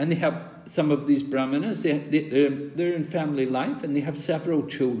 And they have some of these brahmanas, they're in family life and they have several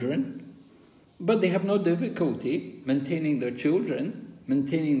children, but they have no difficulty maintaining their children,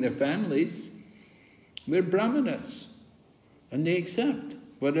 maintaining their families. They're brahmanas and they accept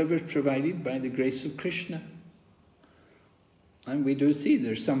whatever is provided by the grace of Krishna. And we do see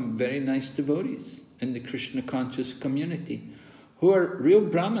there's some very nice devotees in the Krishna conscious community who are real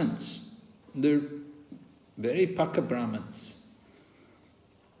Brahmins. They're very Paka Brahmins.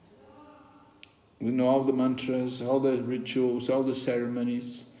 We know all the mantras, all the rituals, all the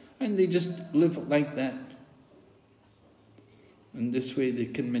ceremonies, and they just live like that. In this way they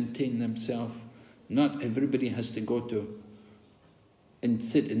can maintain themselves. Not everybody has to go to and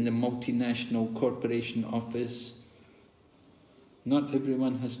sit in the multinational corporation office. Not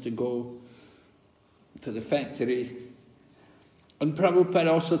everyone has to go to the factory. And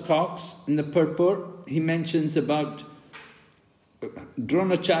Prabhupada also talks in the purport, he mentions about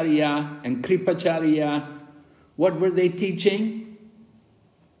Dronacharya and Kripacharya. What were they teaching?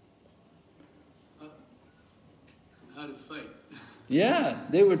 How to fight. Yeah,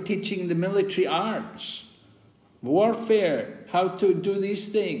 they were teaching the military arts, warfare, how to do these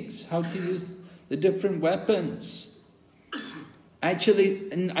things, how to use the different weapons.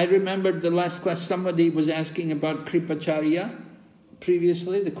 Actually, and I remember the last class somebody was asking about Kripacharya.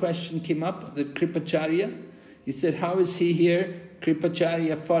 Previously, the question came up, the Kripacharya. He said, how is he here?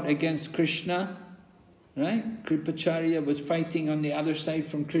 Kripacharya fought against Krishna, right? Kripacharya was fighting on the other side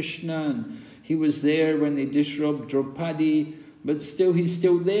from Krishna, and he was there when they disrobed Draupadi, but still he's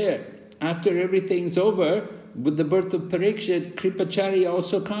still there. After everything's over, with the birth of Parikshit, Kripacharya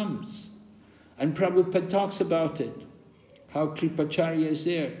also comes. And Prabhupada talks about it, how Kripacharya is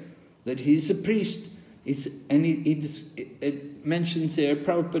there, that he's a priest. It mentions there,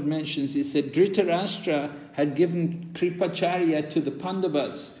 Prabhupada mentions, he said, Dhritarashtra had given Kripacharya to the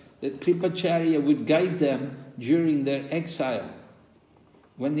Pandavas, that Kripacharya would guide them during their exile.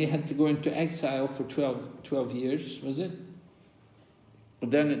 When they had to go into exile for 12 years, was it?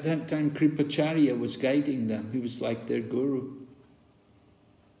 Then at that time, Kripacharya was guiding them. He was like their guru.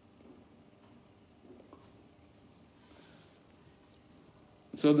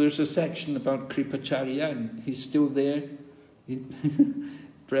 So there's a section about Kripacharya, and he's still there,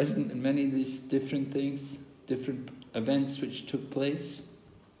 present in many of these different things, different events which took place.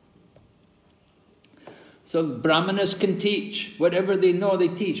 So Brahmanas can teach. Whatever they know, they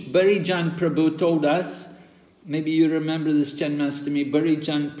teach. Barijan Prabhu told us, maybe you remember this Janmashtami,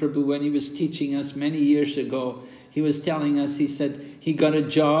 Barijan Prabhu, when he was teaching us many years ago, he was telling us, he said, he got a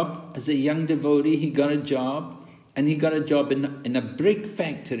job, as a young devotee, he got a job, and he got a job in a brick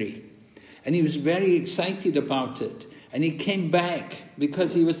factory. And he was very excited about it. And he came back,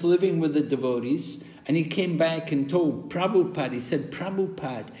 because he was living with the devotees, and he came back and told Prabhupada, he said,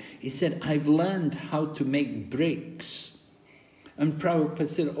 Prabhupada, he said, I've learned how to make bricks. And Prabhupada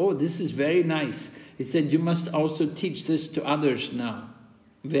said, oh, this is very nice. He said, you must also teach this to others now.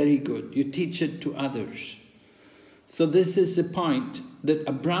 Very good. You teach it to others. So this is the point, that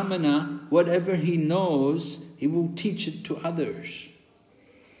a Brahmana, whatever he knows, he will teach it to others.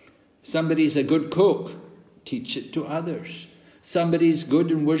 Somebody's a good cook, teach it to others. Somebody's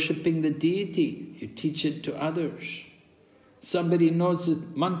good in worshipping the deity, you teach it to others. Somebody knows the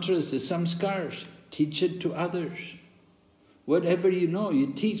mantras, the samskars, teach it to others. Whatever you know,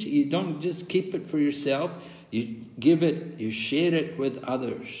 you teach it. You don't just keep it for yourself, you give it, you share it with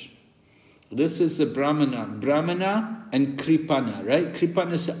others. This is the Brahmana. Brahmana and Kripana, right?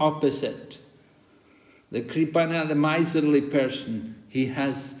 Kripana is the opposite. The Kripana, the miserly person, he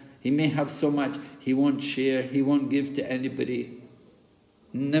may have so much, he won't share, he won't give to anybody,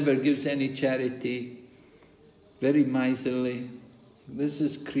 never gives any charity, very miserly. This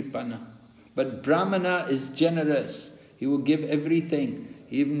is Kripana. But Brahmana is generous, he will give everything.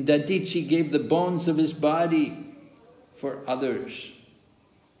 Even Dadichi gave the bones of his body for others.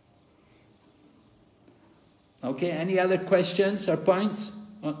 Okay, any other questions or points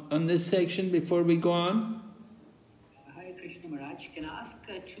on this section before we go on? Hare Krishna Maharaj, can I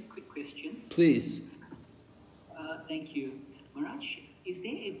ask two quick questions? Please. Thank you. Maharaj, is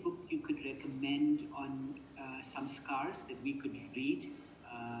there a book you could recommend on some scars that we could read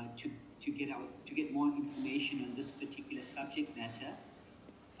to get more information on this particular subject matter?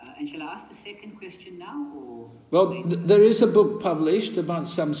 And shall I ask the second question now? Or well, there is a book published about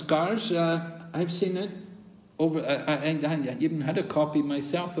some scars. I've seen it. I even had a copy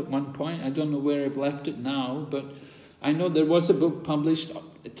myself at one point. I don't know where I've left it now, but I know there was a book published.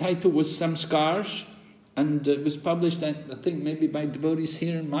 The title was Some Scars, and it was published, I think, maybe by devotees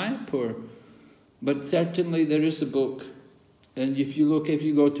here in Mayapur. But certainly there is a book. And if you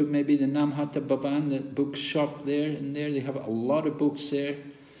go to maybe the Namhata Bhavan, the book shop there, and there they have a lot of books there.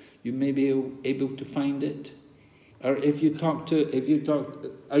 You may be able to find it. Or are you in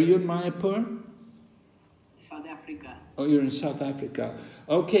Mayapur? South Africa. Oh, you're in South Africa.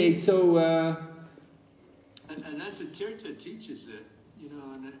 Okay, so... And that's a Tirtha teaches it, you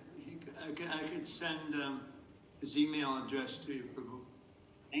know, and I could send his email address to you, Prabhu.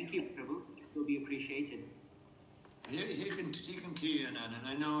 Thank you, Prabhu. It will be appreciated. He can key in on it.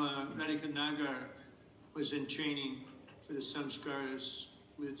 I know Radhika Nagar was in training for the Samskaras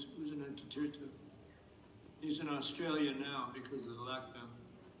who's an Tirtha. He's in Australia now because of the lockdown.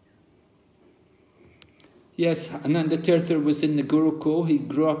 Yes, Ananda Tirtha was in the Gurukul. He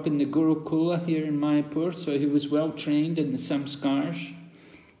grew up in the Gurukula here in Mayapur, so he was well trained in the samskars.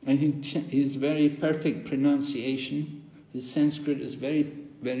 And his very perfect pronunciation. His Sanskrit is very,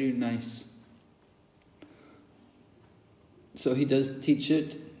 very nice. So he does teach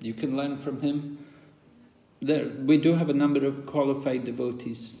it. You can learn from him. We do have a number of qualified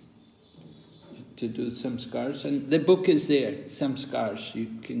devotees to do samskars. And the book is there, Samskars. You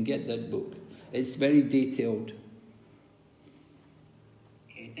can get that book. It's very detailed.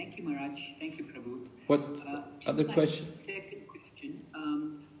 Okay, thank you, Maharaj. Thank you, Prabhu. What other question? Second question.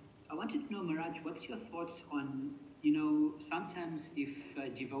 I wanted to know, Maharaj, what's your thoughts on, sometimes if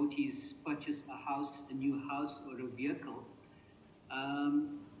devotees purchase a new house or a vehicle,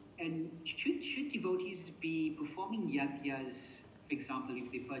 and should devotees be performing yajnas, for example,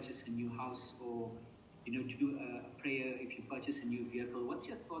 if they purchase a new house, or to do a prayer if you purchase a new vehicle? What's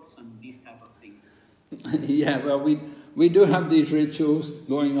your thoughts on these type of things? Yeah, well, we do have these rituals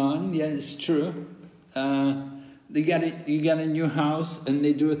going on. Yeah, it's true. You get a new house, and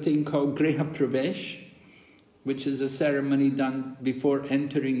they do a thing called Griha Pravesh, which is a ceremony done before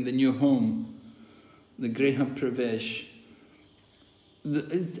entering the new home. The Griha Pravesh.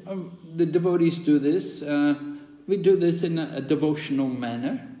 The devotees do this. We do this in a devotional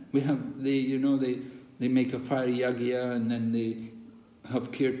manner. We have they make a fire yagya, and then they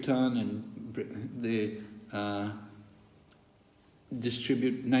have kirtan, and they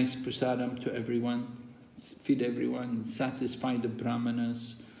distribute nice prasadam to everyone, feed everyone, satisfy the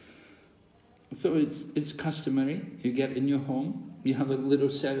brahmanas. So it's customary. You get in your home, you have a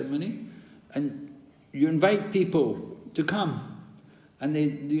little ceremony, and you invite people to come, and they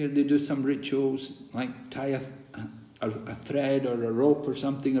do some rituals, like tie a thread or a rope or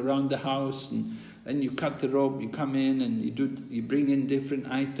something around the house, and then you cut the rope, you come in, and you bring in different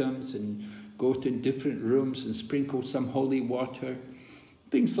items, and go to different rooms and sprinkle some holy water,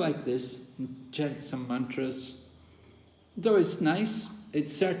 things like this, and chant some mantras. Though it's nice, it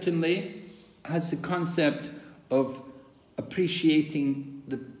certainly has the concept of appreciating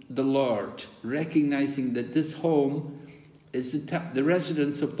the Lord, recognizing that this home is the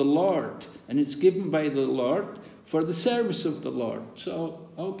residence of the Lord, and it's given by the Lord for the service of the Lord. So,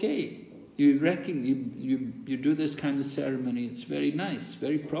 okay, you do this kind of ceremony. It's very nice,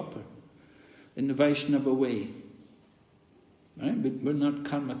 very proper, in the Vaishnava way. Right? We're not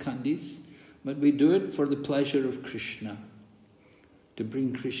karmakandis, but we do it for the pleasure of Krishna, to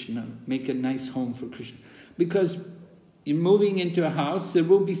bring Krishna, make a nice home for Krishna. Because you're moving into a house, there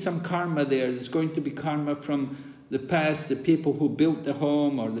will be some karma there. There's going to be karma from the past, the people who built the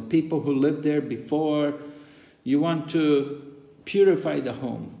home, or the people who lived there before. You want to purify the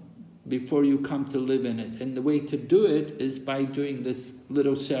home before you come to live in it. And the way to do it is by doing this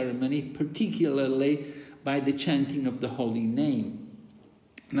little ceremony, particularly by the chanting of the holy name.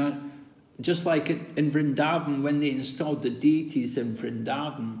 Now, just like in Vrindavan, when they installed the deities in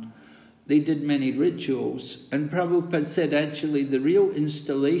Vrindavan, they did many rituals, and Prabhupada said actually the real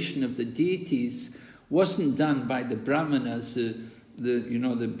installation of the deities wasn't done by the brahmanas, the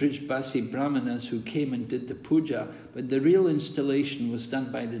Brijbasi brahmanas who came and did the puja, but the real installation was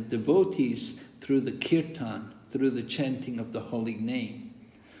done by the devotees through the kirtan, through the chanting of the holy name.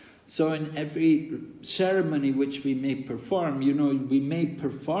 So in every ceremony which we may perform, we may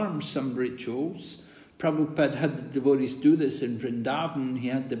perform some rituals. Prabhupada had the devotees do this in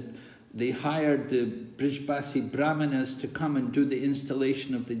Vrindavan. They hired the Brijbasi brahmanas to come and do the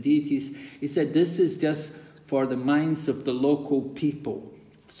installation of the deities. He said this is just for the minds of the local people,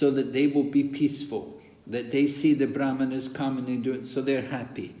 so that they will be peaceful, that they see the brahmanas come and they do it, so they're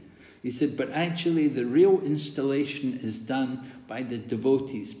happy. He said, but actually the real installation is done by the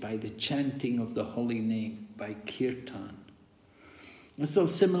devotees, by the chanting of the holy name, by kirtan. And so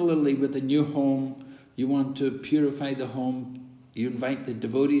similarly with a new home, you want to purify the home, you invite the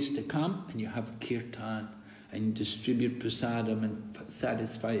devotees to come, and you have kirtan, and distribute prasadam and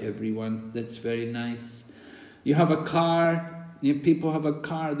satisfy everyone. That's very nice. You have a car, people have a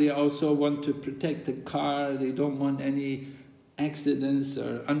car, they also want to protect the car, they don't want any accidents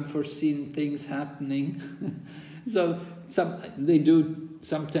or unforeseen things happening. So I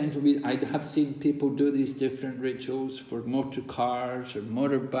have seen people do these different rituals for motor cars or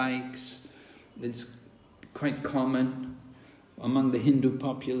motorbikes. It's quite common among the Hindu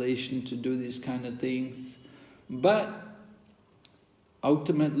population to do these kind of things. But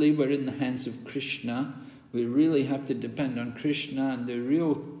ultimately we're in the hands of Krishna. We really have to depend on Krishna, and the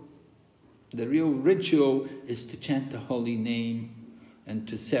real ritual is to chant the holy name and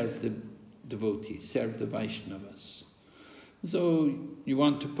to serve the devotees, serve the Vaishnavas. So you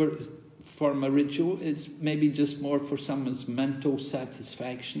want to perform a ritual, it's maybe just more for someone's mental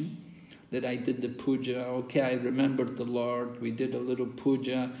satisfaction, that I did the puja, okay, I remembered the Lord, we did a little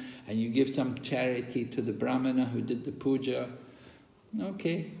puja, and you give some charity to the brahmana who did the puja,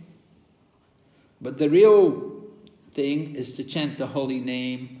 okay. But the real thing is to chant the holy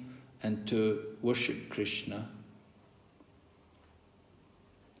name and to worship Krishna.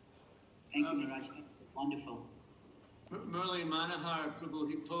 Thank you, Maharaj. Wonderful. Murli Manohar Prabhu,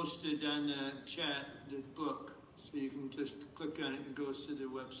 he posted on the chat the book, so you can just click on it and goes to the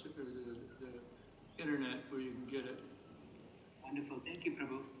website or the internet where you can get it. Wonderful. Thank you,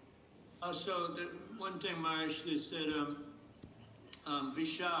 Prabhu. Also, the one thing Maharaj said,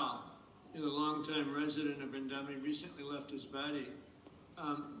 Vishal, a long-time resident of Vrindavan, he recently left his body,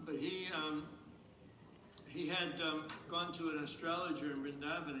 but he had gone to an astrologer in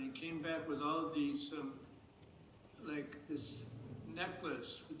Vrindavan, and he came back with all of these, like this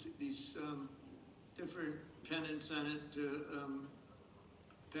necklace with these different pendants on it to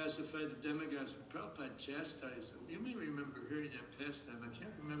pacify the demigods. Prabhupada chastised them. You may remember hearing that past time. I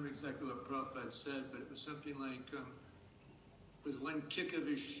can't remember exactly what Prabhupada said, but it was something like, with one kick of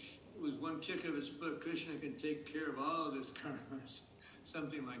his foot, Krishna can take care of all of his karmas.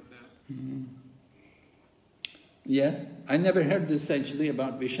 Something like that. Mm-hmm. Yes, I never heard this actually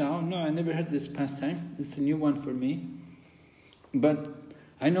about Vishal. No, I never heard this pastime. It's a new one for me. But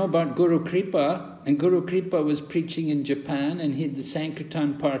I know about Guru Kripa, and Guru Kripa was preaching in Japan, and he had the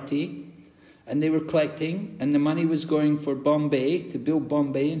Sankirtan party, and they were collecting, and the money was going for Bombay, to build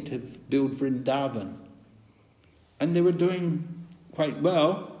Bombay and to build Vrindavan. And they were doing quite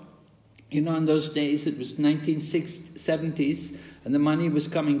well, You know, in those days it was 1970s, and the money was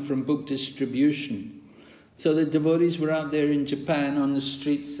coming from book distribution. So the devotees were out there in Japan on the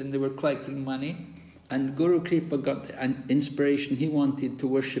streets and they were collecting money. And Guru Kripa got an inspiration. He wanted to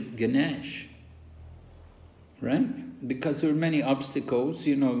worship Ganesh, right? Because there were many obstacles,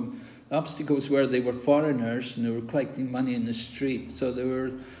 you know. Obstacles where they were foreigners and they were collecting money in the street. So they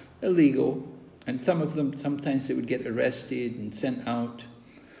were illegal. And some of them, sometimes they would get arrested and sent out.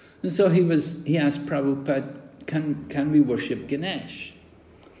 And so he asked Prabhupada, can we worship Ganesh?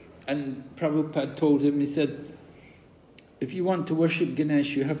 And Prabhupada told him, he said, if you want to worship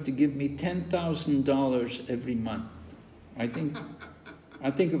Ganesh, you have to give me $10,000 every month. I think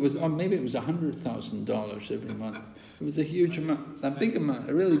it was, or maybe it was $100,000 every month. It was a huge amount, a big amount,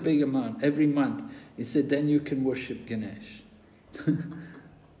 a really big amount every month. He said, then you can worship Ganesh.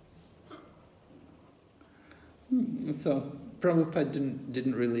 So Prabhupada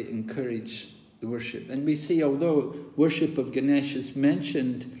didn't really encourage the worship. And we see, although worship of Ganesh is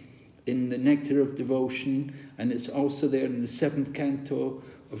mentioned in the Nectar of Devotion, and it's also there in the 7th canto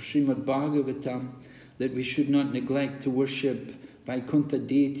of Srimad Bhagavatam, that we should not neglect to worship Vaikuntha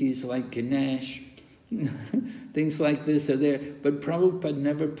deities like Ganesh. Things like this are there. But Prabhupada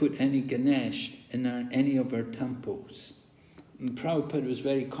never put any Ganesh in any of our temples. And Prabhupada was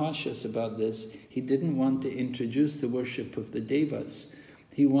very cautious about this. He didn't want to introduce the worship of the Devas.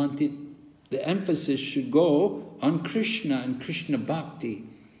 He wanted, the emphasis should go on Krishna and Krishna Bhakti.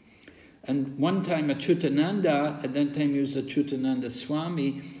 And one time Achyutananda, at that time he was Achyutananda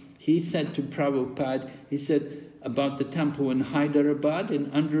Swami, he said to Prabhupada, he said about the temple in Hyderabad, in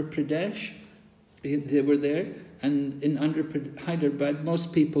Andhra Pradesh, they were there, and in Hyderabad,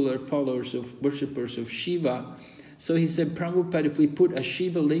 most people are followers of, worshippers of Shiva. So he said, Prabhupada, if we put a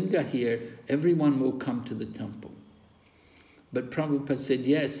Shiva Linga here, everyone will come to the temple. But Prabhupada said,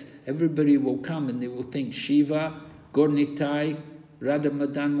 yes, everybody will come and they will think Shiva, Gaur-Nitai, Radha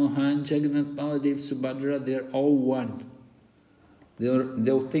Madan Mohan, Jagannath Baladev, Subhadra, they're all one.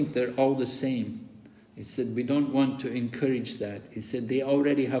 They'll think they're all the same. He said, we don't want to encourage that. He said, they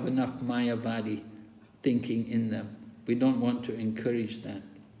already have enough Mayavadi thinking in them. We don't want to encourage that.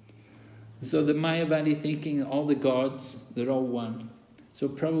 So the Mayavadi thinking, all the gods, they're all one. So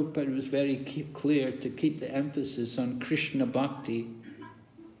Prabhupada was very clear to keep the emphasis on Krishna Bhakti,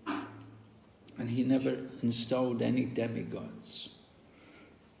 and he never installed any demigods.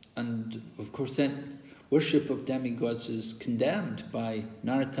 And of course that worship of demigods is condemned by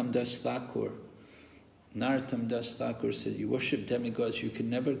Narottam Das Thakur. Narottam Das Thakur said, you worship demigods, you can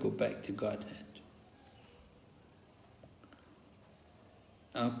never go back to Godhead.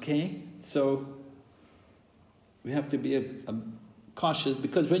 Okay, so we have to be cautious,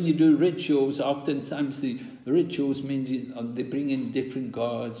 because when you do rituals, oftentimes the rituals means they bring in different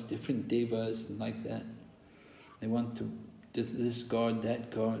gods, different devas, and like that. They want to this god,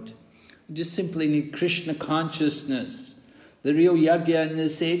 that god. We just simply need Krishna consciousness. The real yajna in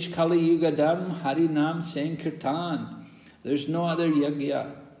this age, Kali Yuga Dharma, Harinam Sankirtan. There's no other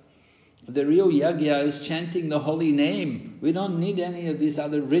yajna. The real yajna is chanting the holy name. We don't need any of these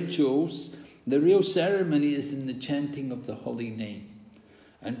other rituals. The real ceremony is in the chanting of the holy name.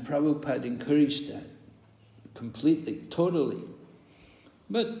 And Prabhupada encouraged that completely, totally.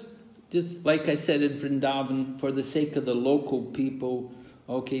 But just like I said in Vrindavan, for the sake of the local people,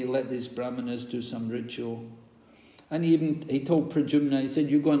 okay, let these brahmanas do some ritual. And even he told Pradyumna, he said,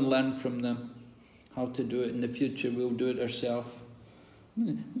 you go and learn from them how to do it. In the future, we'll do it ourselves.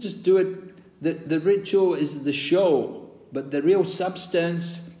 Just do it. The ritual is the show, but the real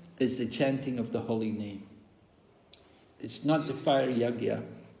substance is the chanting of the holy name. It's not the fire yajna.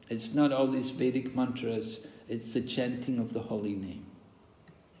 It's not all these Vedic mantras. It's the chanting of the holy name.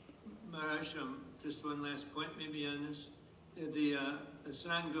 Maharaj, just one last point maybe on this. The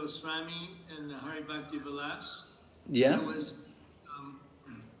Sanatana Goswami and the Hari Bhakti Vilas, yeah, that was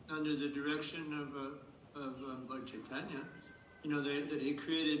under the direction of Lord Chaitanya. You know, that he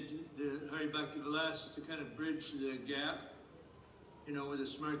created the Hari Bhakti Vilas to kind of bridge the gap, you know, with the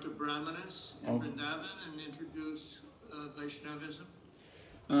Smarta Brahmanas in Vrindavan and introduce Vaishnavism.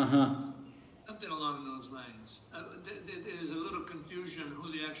 Something along those lines. There's a little confusion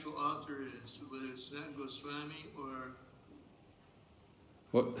who the actual author is, whether it's Sanatana Goswami or...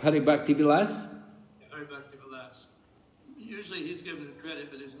 What, Hari Bhakti Vilas? Yeah, Hari Bhakti Vilas. Usually he's given the credit,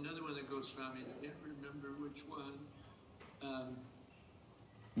 but there's another one that Goswami, I can't remember which one.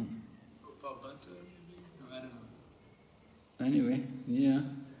 Gopal Bhatta, maybe? No, I don't know. Anyway, yeah.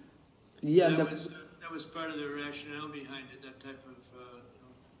 Yeah, that was part of the rationale behind it, that type of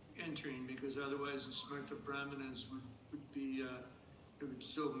entering, because otherwise the Smarta Brahmanas would be They were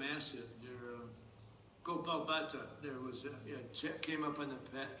so massive. They're Gopal Bhatta. There was came up on the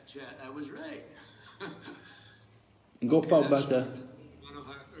chat. I was right. Gopal Bhatta.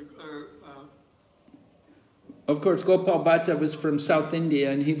 Of course, Gopal Bhatta was from South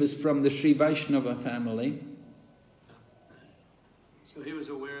India, and he was from the Sri Vaishnava family. So he was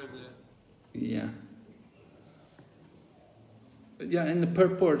aware of that. Yeah. Yeah, in the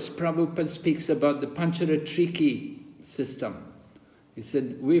purports, Prabhupada speaks about the Pancharatriki system. He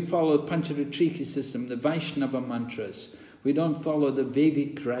said, we follow the Pancharatriki system, the Vaishnava mantras. We don't follow the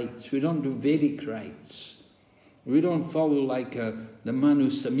Vedic rites. We don't do Vedic rites. We don't follow like the Manu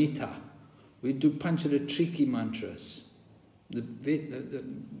Samhita. We do Pancharatriki mantras,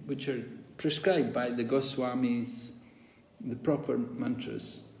 which are prescribed by the Goswamis, the proper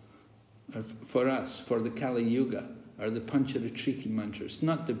mantras for us, for the Kali Yuga, are the Pancharatriki mantras,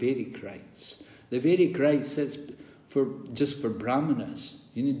 not the Vedic rites. The Vedic rites is just for Brahmanas.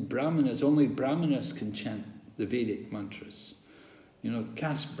 You need Brahmanas, only Brahmanas can chant the Vedic mantras. You know,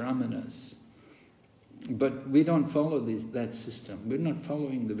 caste Brahmanas. But we don't follow that system. We're not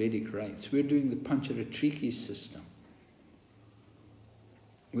following the Vedic rites. We're doing the Pancharatriki system,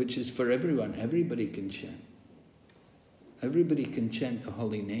 which is for everyone. Everybody can chant. Everybody can chant the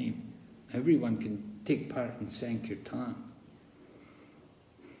holy name. Everyone can take part in Sankirtan.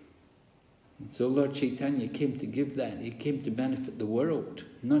 So Lord Chaitanya came to give that. He came to benefit the world,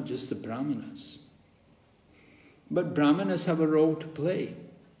 not just the Brahmanas. But Brahmanas have a role to play.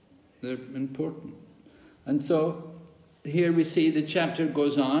 They're important. And so, here we see the chapter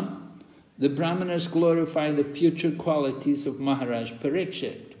goes on. The Brahmanas glorify the future qualities of Maharaj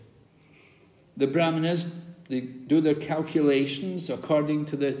Parikshit. The Brahmanas, they do their calculations according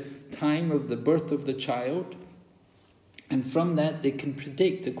to the time of the birth of the child, and from that they can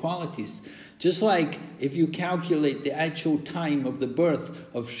predict the qualities. Just like if you calculate the actual time of the birth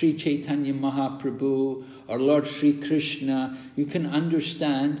of Sri Chaitanya Mahaprabhu or Lord Sri Krishna, you can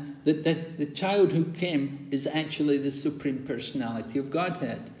understand that the child who came is actually the Supreme Personality of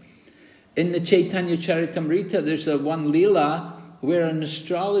Godhead. In the Chaitanya Charitamrita, there's one Leela where an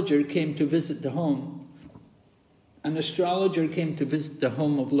astrologer came to visit the home. An astrologer came to visit the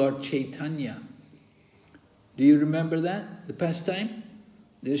home of Lord Chaitanya. Do you remember that, the pastime?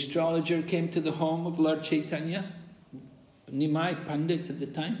 The astrologer came to the home of Lord Chaitanya, Nimai Pandit at the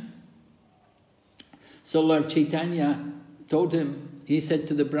time. So Lord Chaitanya told him, he said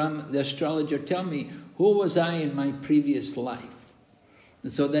to the astrologer, tell me, who was I in my previous life?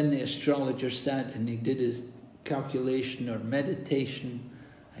 And so then the astrologer sat and he did his calculation or meditation.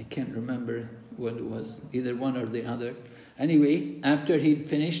 I can't remember what it was, either one or the other. Anyway, after he'd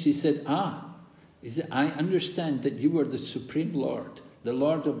finished, he said, I understand that you are the Supreme Lord, the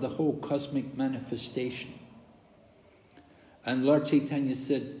Lord of the whole cosmic manifestation. And Lord Chaitanya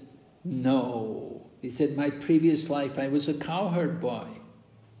said, no. He said, my previous life, I was a cowherd boy.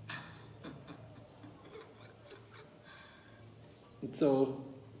 So,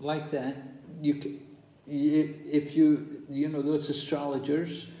 like that, if you know, those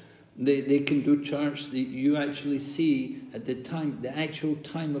astrologers, they can do charts. You actually see at the time, the actual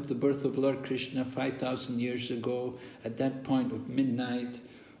time of the birth of Lord Krishna 5,000 years ago, at that point of midnight,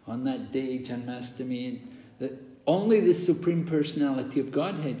 on that day, Janmastami, that only the Supreme Personality of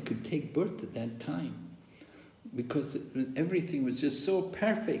Godhead could take birth at that time. Because everything was just so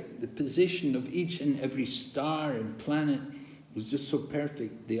perfect. The position of each and every star and planet was just so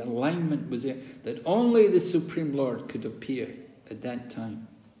perfect. The alignment was there, that only the Supreme Lord could appear at that time.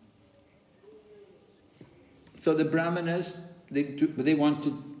 So the Brahmanas, they want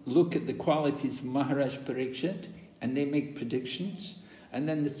to look at the qualities of Maharaj Parikshit, and they make predictions. And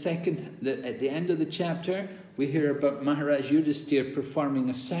then at the end of the chapter, we hear about Maharaj Yudhisthira performing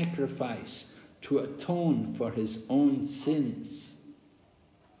a sacrifice to atone for his own sins.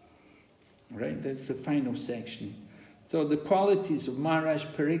 Right? That's the final section. So the qualities of Maharaj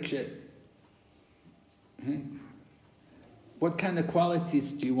Parikshit. What kind of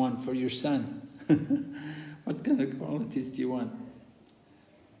qualities do you want for your son? What kind of qualities do you want?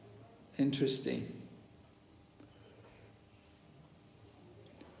 Interesting.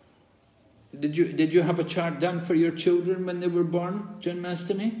 Did you have a chart done for your children when they were born,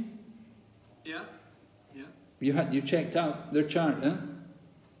 Janmastami? Yeah, yeah. You checked out their chart, huh?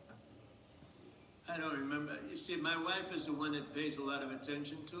 I don't remember. You see, my wife is the one that pays a lot of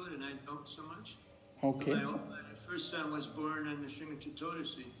attention to it, and I don't so much. Okay. My first son was born on the Sringa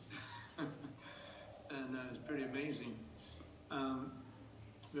Chaturdasi, and it's pretty amazing.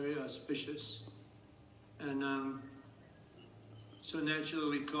 Very auspicious. And so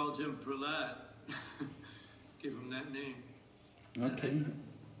naturally we called him Prahlad, give him that name. Okay.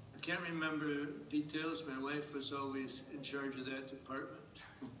 I can't remember details. My wife was always in charge of that department.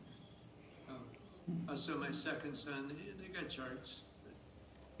 Also, my second son, they got charts.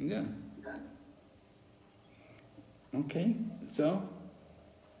 Yeah. Okay, so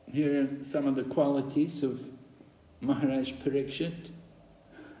here are some of the qualities of Maharaj Parikshit.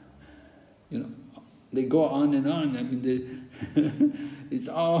 You know, they go on and on. I mean, it's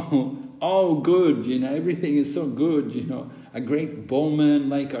all good, you know, everything is so good, you know. A great bowman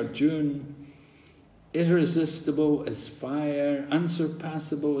like Arjuna, irresistible as fire,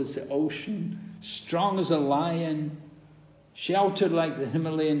 unsurpassable as the ocean, strong as a lion, sheltered like the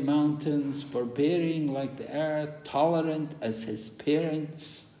Himalayan mountains, forbearing like the earth, tolerant as his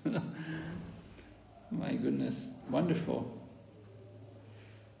parents. My goodness, wonderful.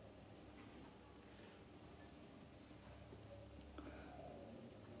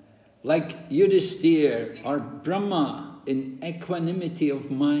 Like Yudhisthira or Brahma in equanimity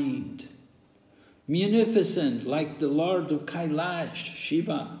of mind, munificent like the Lord of Kailash,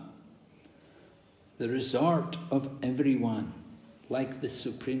 Shiva, the resort of everyone, like the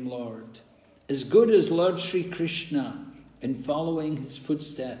Supreme Lord, as good as Lord Sri Krishna in following his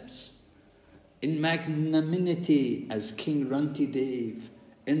footsteps, in magnanimity as King Rantidev,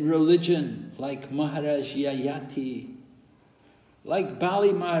 in religion like Maharaj Yayati, like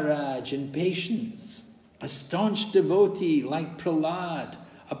Bali Maharaj in patience, a staunch devotee like Prahlad,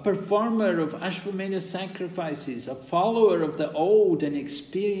 a performer of Ashwamedha sacrifices, a follower of the old and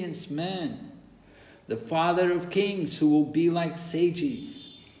experienced men, the father of kings who will be like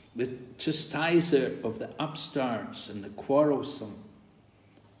sages, the chastiser of the upstarts and the quarrelsome.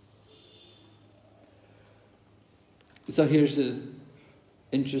 So here's an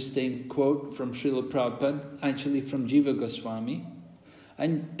interesting quote from Srila Prabhupada, actually from Jiva Goswami.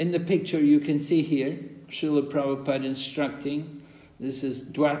 And in the picture you can see here, Srila Prabhupada instructing, this is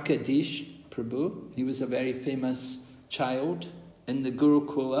Dwarkadish Prabhu. He was a very famous child in the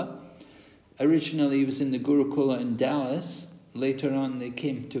Gurukula. Originally he was in the Gurukula in Dallas. Later on they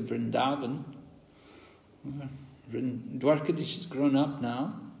came to Vrindavan. Dwarkadish has grown up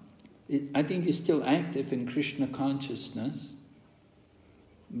now. I think he's still active in Krishna consciousness.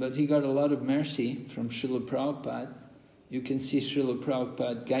 But he got a lot of mercy from Srila Prabhupada. You can see Srila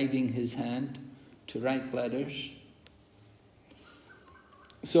Prabhupada guiding his hand to write letters.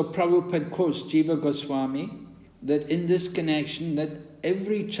 So Prabhupada quotes Jiva Goswami that in this connection, that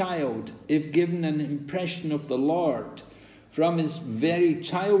every child, if given an impression of the Lord from his very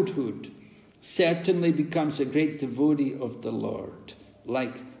childhood, certainly becomes a great devotee of the Lord,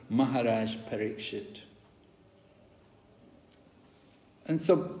 like Maharaj Parikshit. And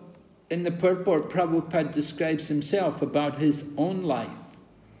so, in the purport, Prabhupada describes himself about his own life.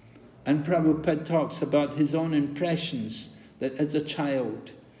 And Prabhupada talks about his own impressions, that as a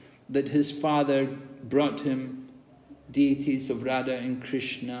child, that his father brought him deities of Radha and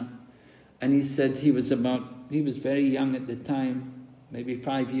Krishna. And he said he was very young at the time, maybe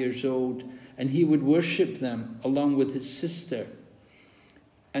 5 years old, and he would worship them along with his sister.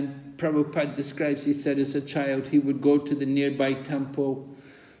 And Prabhupada describes, he said as a child, he would go to the nearby temple.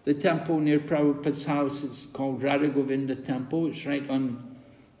 The temple near Prabhupada's house is called Radha Govinda Temple. It's right on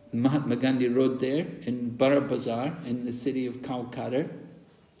Mahatma Gandhi Road there in Bara Bazar in the city of Calcutta.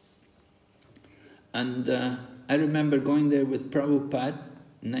 And I remember going there with Prabhupada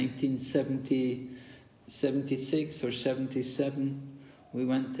in 1976 or 77. We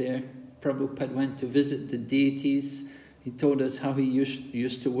went there. Prabhupada went to visit the deities. He told us how he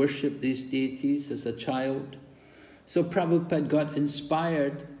used to worship these deities as a child. So Prabhupada got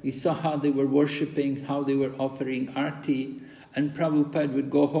inspired. He saw how they were worshipping, how they were offering arti, and Prabhupada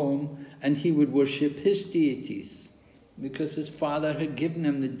would go home and he would worship his deities because his father had given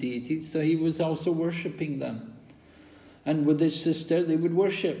him the deities, so he was also worshipping them. And with his sister, they would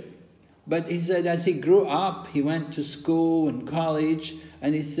worship. But he said as he grew up, he went to school and college,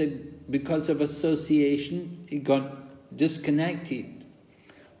 and he said because of association, he got disconnected.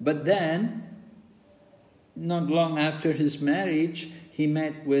 But then, not long after his marriage, he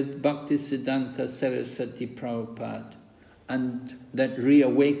met with Bhaktisiddhanta Saraswati Prabhupada, and that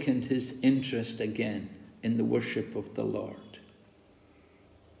reawakened his interest again in the worship of the Lord.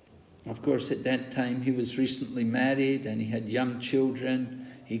 Of course, at that time he was recently married and he had young children.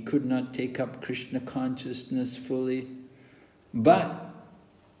 He could not take up Krishna consciousness fully. But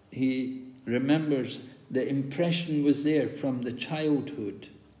he remembers the impression was there from the childhood.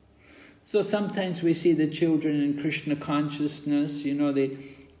 So sometimes we see the children in Krishna consciousness, you know,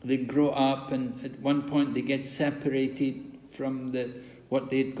 they grow up and at one point they get separated from the what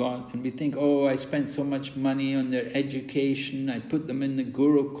they'd got, and we think, oh, I spent so much money on their education, I put them in the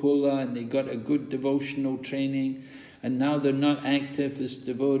Gurukula and they got a good devotional training, and now they're not active as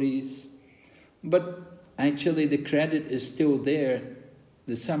devotees. But actually the credit is still there,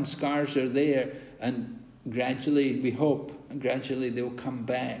 the samskars are there, and gradually, we hope, gradually they'll come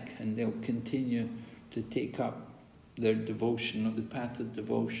back and they'll continue to take up their devotion, or the path of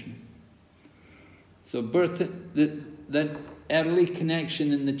devotion. So that early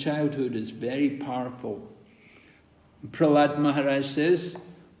connection in the childhood is very powerful. Prahlad Maharaj says,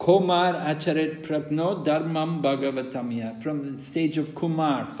 Kumar acharit prapno dharmam bhagavatamya. From the stage of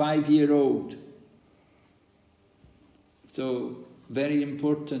Kumar, 5-year-old. So, very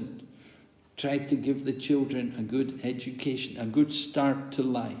important. Try to give the children a good education, a good start to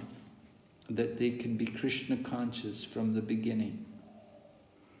life, that they can be Krishna conscious from the beginning.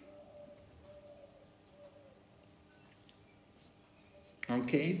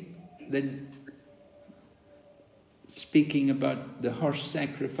 Okay, then speaking about the horse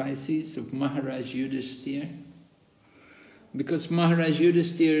sacrifices of Maharaj Yudhisthira, because Maharaj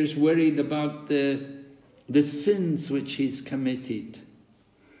Yudhisthira is worried about the sins which he's committed,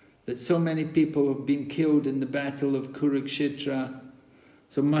 that so many people have been killed in the battle of Kurukshetra.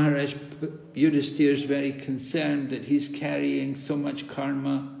 So Maharaj Yudhisthira is very concerned that he's carrying so much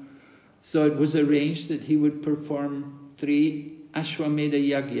karma. So it was arranged that he would perform 3 Ashwamedha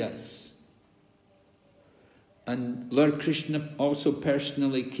Yagyas. And Lord Krishna also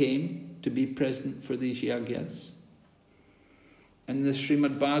personally came to be present for these yagyas. And the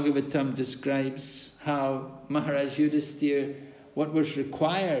Srimad Bhagavatam describes how Maharaj Yudhisthira, what was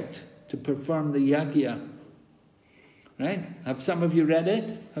required to perform the yagya. Right? Have some of you read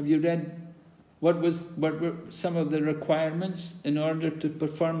it? Have you read what were some of the requirements in order to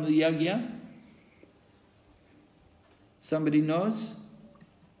perform the yagya? Somebody knows?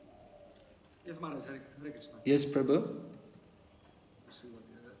 Yes, Maharaj. Hare Krishna. Yes, Prabhu.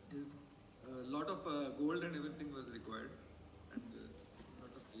 A lot of gold and everything was required, and a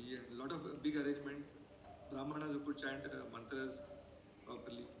lot of ghee and a lot of big arrangements. Brahmanas who could chant mantras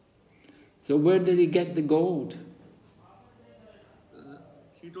properly. So where did he get the gold?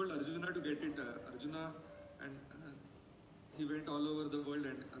 He told Arjuna to get it. Arjuna, and he went all over the world,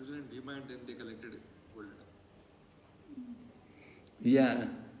 and Arjuna and Bhima, and then they collected gold. Yeah.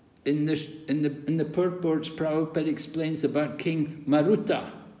 In the purports, Prabhupada explains about King Maruta.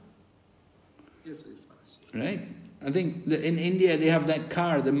 Yes, yes, Maharaj. Right? I think in India they have that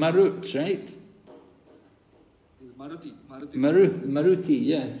car, the Marut, right? Maruti. Maruti,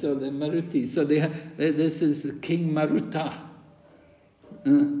 yeah. So the Maruti. So they have, this is King Maruta.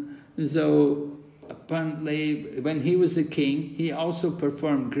 So apparently, when he was the king, he also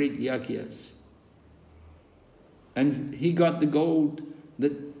performed great yagyas. And he got the gold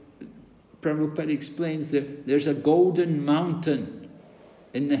that Prabhupada explains that there's a golden mountain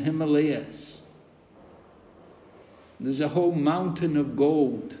in the Himalayas. There's a whole mountain of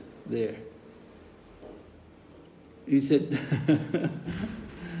gold there. He said,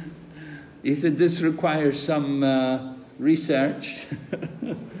 this requires some research.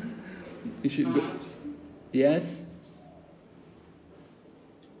 You should go. Yes?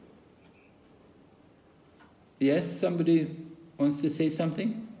 Yes, somebody wants to say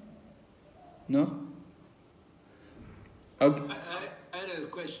something? No? Okay. I had a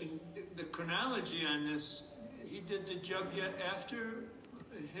question. The chronology on this, he did the yagya after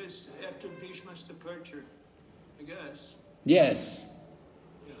Bhishma's departure, I guess. Yes.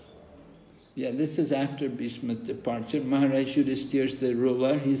 Yeah, this is after Bhishma's departure. Maharaj Yudhisthira is the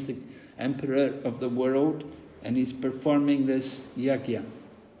ruler, he's the emperor of the world, and he's performing this yagya.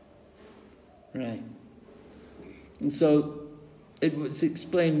 Right. And so it was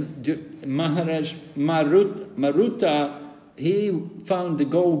explained, Maharaj Maruta, he found the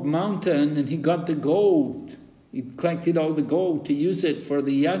gold mountain and he got the gold. He collected all the gold to use it for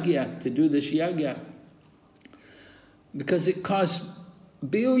the yagya, to do this yagya. Because it costs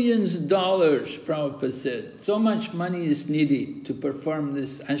billions of dollars, Prabhupada said. So much money is needed to perform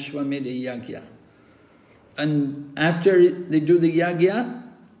this Ashwamedha yagya. And after they do the yagya,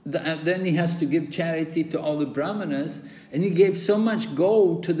 then he has to give charity to all the brahmanas. And he gave so much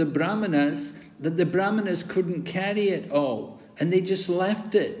gold to the brahmanas that the brahmanas couldn't carry it all. And they just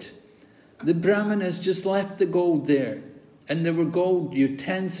left it. The brahmanas just left the gold there. And there were gold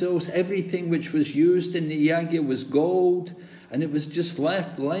utensils, everything which was used in the yagya was gold. And it was just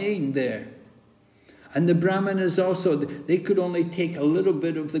left laying there. And the brahmanas also, they could only take a little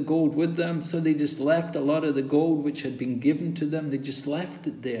bit of the gold with them, so they just left a lot of the gold which had been given to them, they just left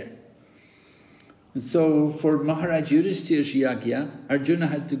it there. And so for Maharaj Yudhishthira's yagya, Arjuna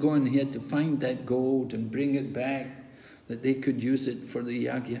had to go and he had to find that gold and bring it back that they could use it for the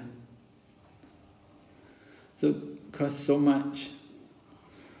yagya. So it cost so much.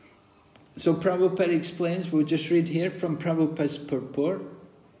 So Prabhupada explains, we'll just read here from Prabhupada's purport.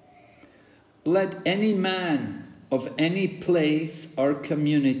 Let any man of any place or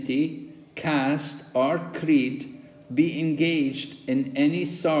community, caste or creed be engaged in any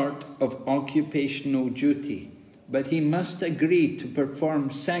sort of occupational duty, but he must agree to perform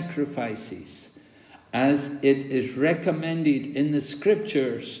sacrifices as it is recommended in the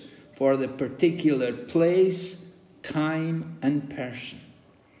scriptures for the particular place, time and person.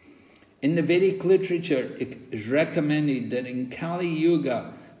 In the Vedic literature, it is recommended that in Kali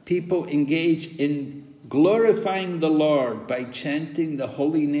Yuga, people engage in glorifying the Lord by chanting the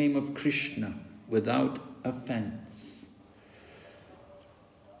holy name of Krishna without offense.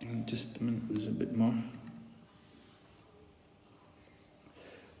 Just a minute, there's a bit more.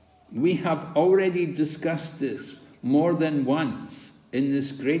 We have already discussed this more than once in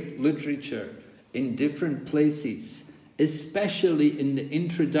this great literature in different places, especially in the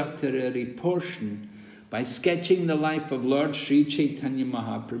introductory portion by sketching the life of Lord Sri Chaitanya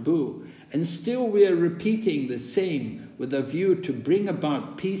Mahaprabhu. And still we are repeating the same with a view to bring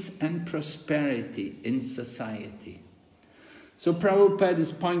about peace and prosperity in society. So Prabhupada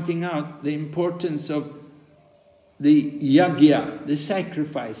is pointing out the importance of the yagya, the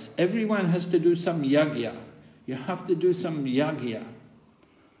sacrifice. Everyone has to do some yagya. You have to do some yagya.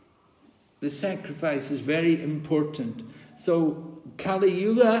 The sacrifice is very important. So Kali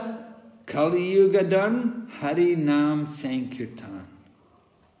Yuga done, Hari Nam Sankirtan.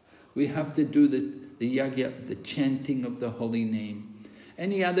 We have to do the yagya, the chanting of the holy name.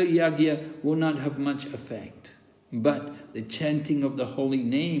 Any other yagya will not have much effect. But the chanting of the holy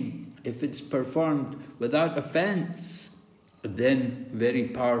name, if it's performed without offense, then very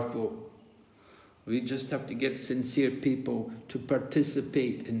powerful. We just have to get sincere people to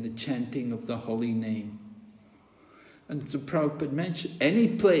participate in the chanting of the holy name. And the Prabhupada mentioned any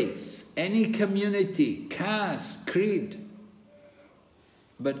place, any community, caste, creed,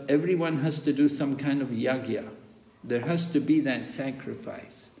 but everyone has to do some kind of yagya. There has to be that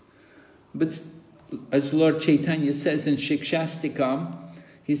sacrifice. But as Lord Chaitanya says in Shikshastikam,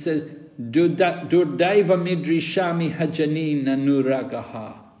 he says, Durdaiva midrishami hajani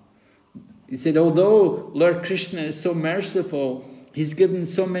nanuragaha. He said, although Lord Krishna is so merciful, he's given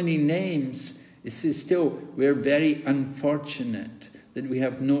so many names, he says still, we're very unfortunate that we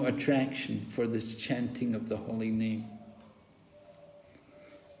have no attraction for this chanting of the holy name.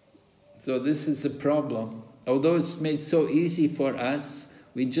 So this is the problem. Although it's made so easy for us,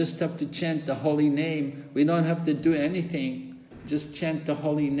 we just have to chant the holy name. We don't have to do anything. Just chant the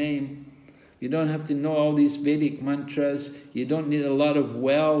holy name. You don't have to know all these Vedic mantras. You don't need a lot of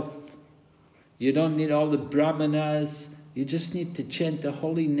wealth. You don't need all the brahmanas. You just need to chant the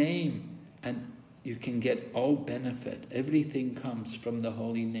holy name and you can get all benefit. Everything comes from the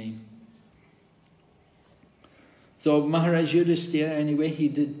holy name. So Maharaj Yudhishthira, anyway, he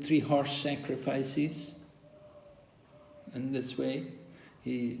did 3 horse sacrifices. In this way,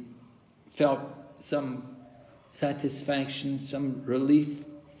 he felt some satisfaction, some relief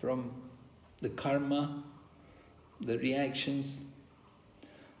from the karma, the reactions.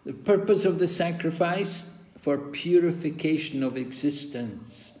 The purpose of the sacrifice, for purification of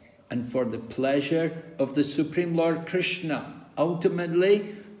existence and for the pleasure of the Supreme Lord Krishna.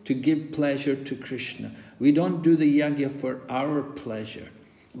 Ultimately, to give pleasure to Krishna. We don't do the yagya for our pleasure,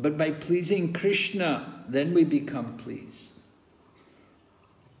 but by pleasing Krishna, then we become pleased.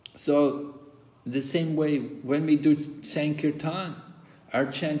 So, the same way when we do Sankirtan, our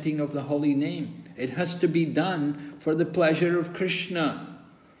chanting of the holy name, it has to be done for the pleasure of Krishna.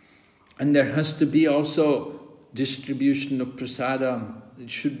 And there has to be also distribution of prasadam. It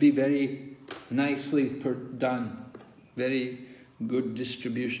should be very nicely done, very good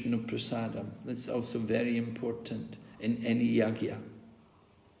distribution of prasadam. That's also very important in any yagya.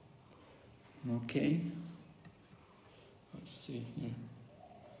 Okay? Let's see here.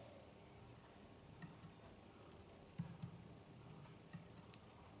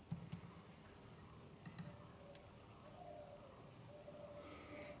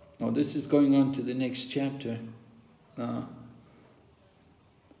 Oh, this is going on to the next chapter.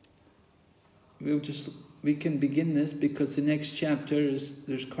 We can begin this because the next chapter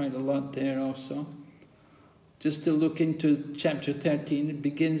there's quite a lot there also. Just to look into chapter 13, it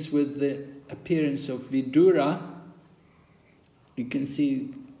begins with the appearance of Vidura. You can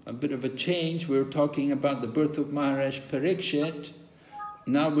see a bit of a change. We were talking about the birth of Maharaj Parikshit,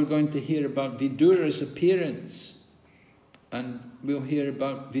 now we're going to hear about Vidura's appearance, and we'll hear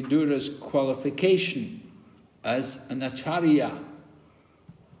about Vidura's qualification as an acharya.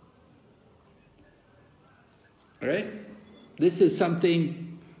 Right? This is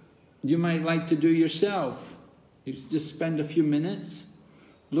something you might like to do yourself. You just spend a few minutes,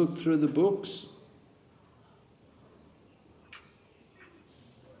 look through the books,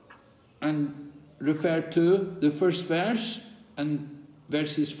 and refer to the first verse and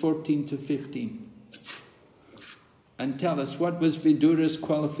verses 14 to 15. And tell us, what was Vidura's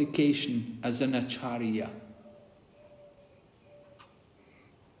qualification as an acharya?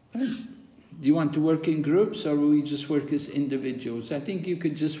 Do you want to work in groups, or will we just work as individuals? I think you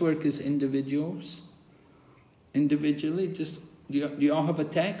could just work as individuals. Individually, just, do you all have a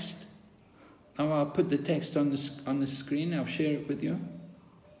text? Oh, I'll put the text on the screen, I'll share it with you.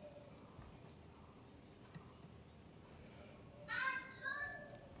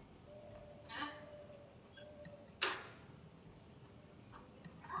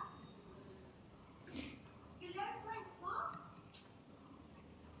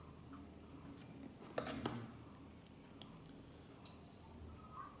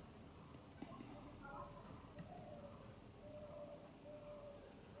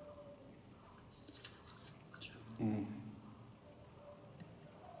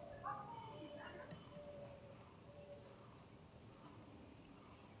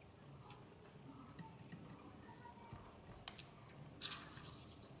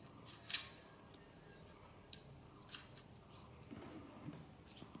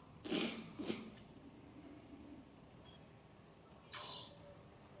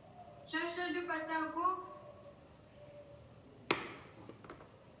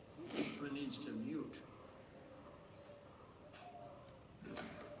 One needs to mute.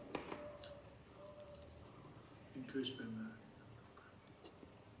 Increase my mind.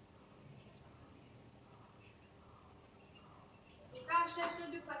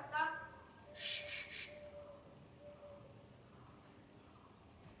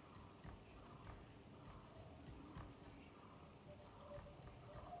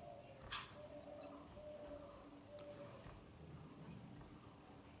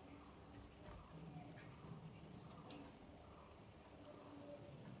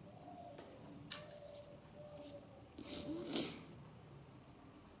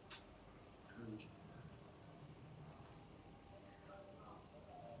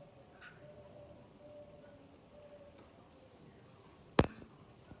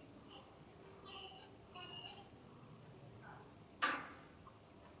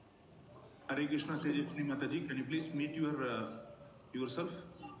 Hare Krishna, Tejaswini Mataji, can you please meet yourself?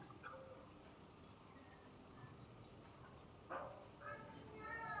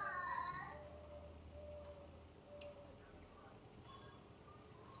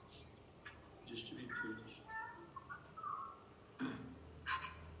 Just to be clear.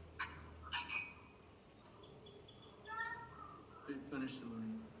 Punish the money.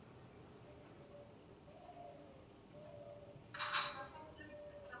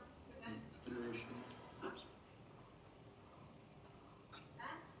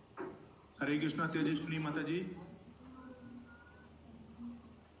 Hare Krishna, Tejaswini Mataji.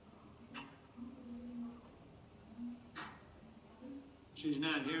 She's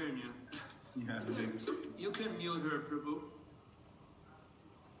not hearing you. Yeah, You can mute her, Prabhu.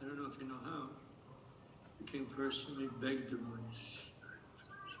 I don't know if you know how. You can personally beg the ones.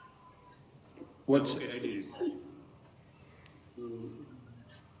 What's okay, I did it.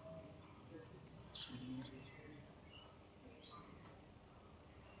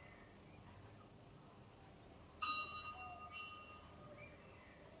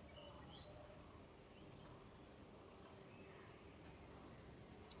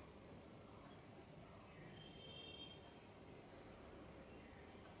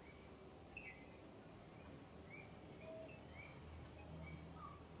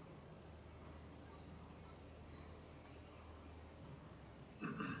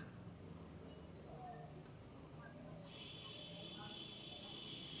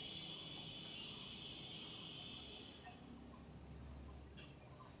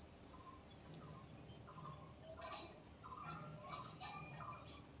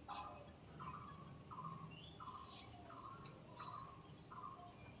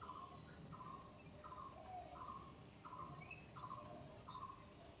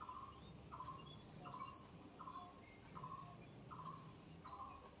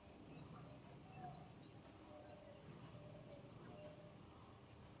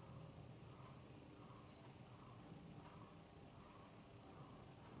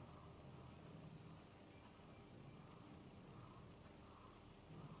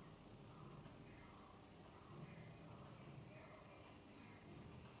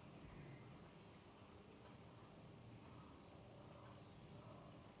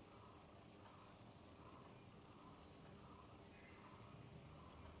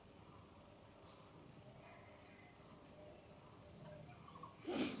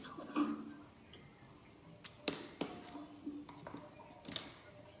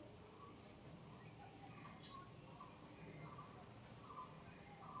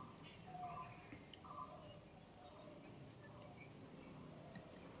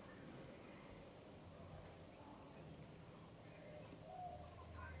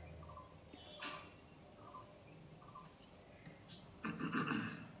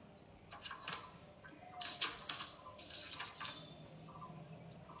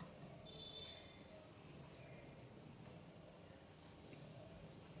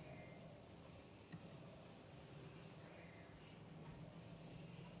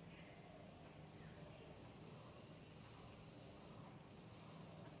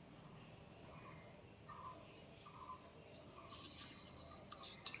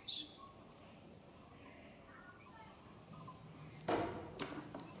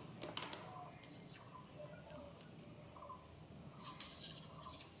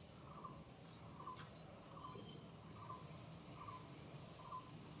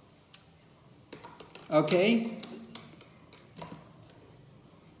 Okay?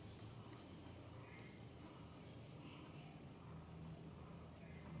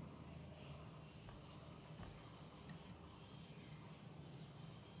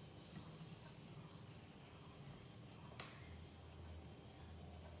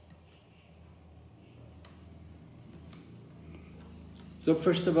 So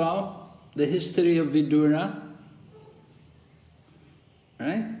first of all, the history of Vidura,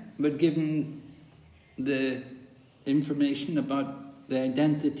 right? But given the information about the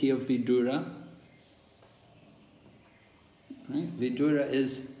identity of Vidura, right? Vidura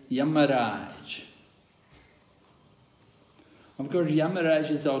is Yamaraj. Of course,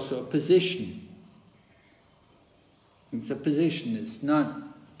 Yamaraj is also a position. It's a position, it's not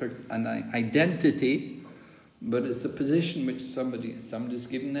an identity, but it's a position which somebody's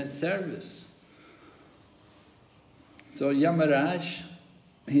given that service. So Yamaraj,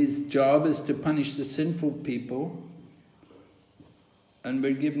 his job is to punish the sinful people, and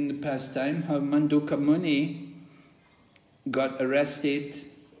we're given the pastime how Manduka Muni got arrested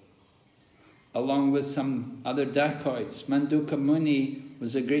along with some other dacoits. Manduka Muni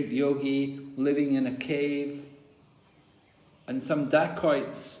was a great yogi living in a cave, and some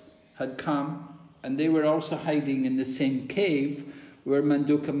dacoits had come, and they were also hiding in the same cave where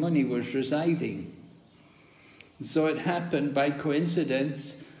Manduka Muni was residing. So it happened by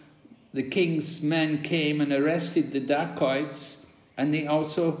coincidence, the king's men came and arrested the dacoits, and they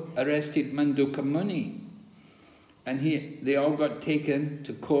also arrested Manduka Muni. And they all got taken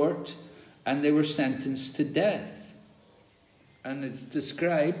to court, and they were sentenced to death. And it's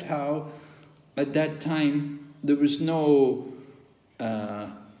described how at that time there was no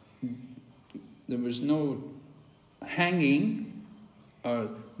hanging, or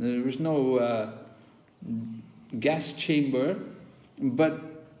there was no gas chamber, but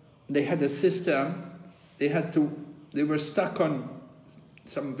they had a system. They were stuck on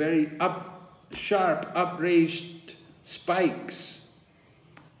some very sharp, upraised spikes,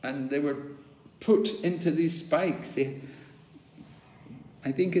 and they were put into these spikes.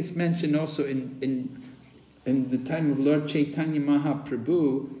 I think it's mentioned also in the time of Lord Chaitanya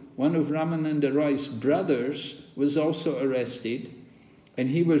Mahaprabhu. One of Ramananda Roy's brothers was also arrested, and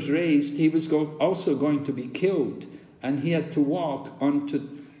he was raised. He was also going to be killed, and he had to walk onto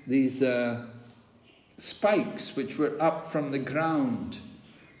these spikes which were up from the ground,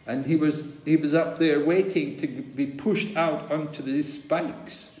 and he was up there waiting to be pushed out onto these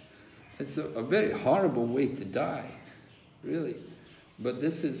spikes. It's a very horrible way to die, really. But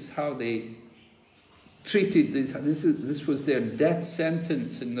this is how they treated this. This was their death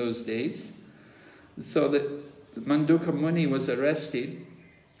sentence in those days. So that Manduka Muni was arrested,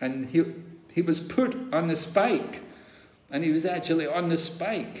 and he was put on the spike, and he was actually on the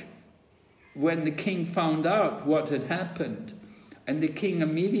spike when the king found out what had happened. And the king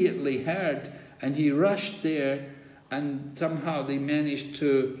immediately heard, and he rushed there, and somehow they managed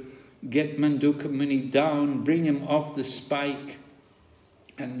to get Manduka Muni down, bring him off the spike,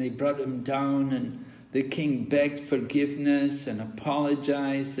 and they brought him down, and the king begged forgiveness and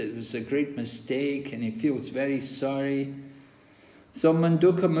apologized. It was a great mistake, and he feels very sorry. So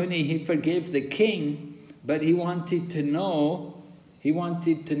Manduka Muni, he forgave the king, but he wanted to know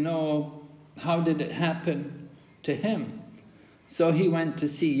how did it happen to him. So he went to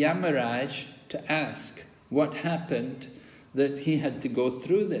see Yamaraj to ask what happened that he had to go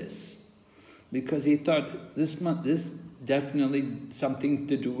through this, because he thought this definitely something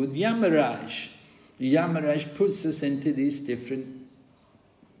to do with Yamaraj. Yamaraj puts us into these different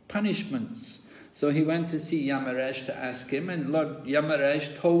punishments. So he went to see Yamaraj to ask him, and Lord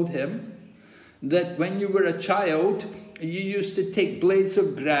Yamaraj told him that when you were a child, you used to take blades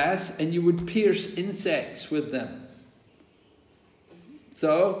of grass and you would pierce insects with them.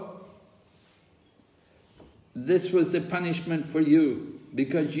 So this was the punishment for you,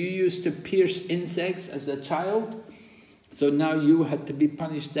 because you used to pierce insects as a child, so now you had to be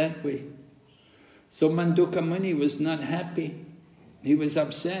punished that way. So Manduka Muni was not happy. He was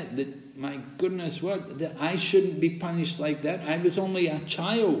upset that, my goodness, that I shouldn't be punished like that. I was only a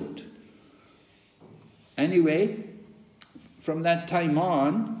child. Anyway, from that time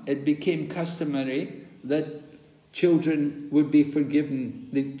on, it became customary that children would be forgiven.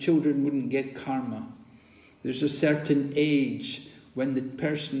 The children wouldn't get karma. There's a certain age when the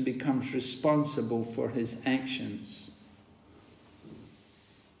person becomes responsible for his actions.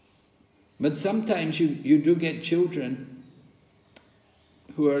 But sometimes you do get children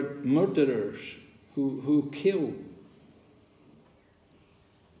who are murderers, who kill.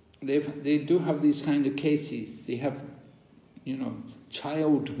 They do have these kind of cases. They have,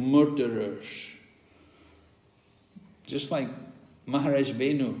 child murderers. just like Maharaj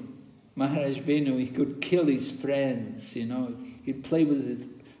Venu. Maharaj Venu, he could kill his friends, you know. He'd play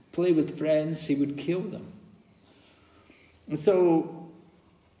with friends, he would kill them. And so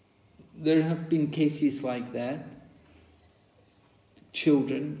there have been cases like that.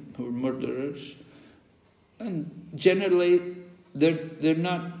 Children who are murderers. And generally, they're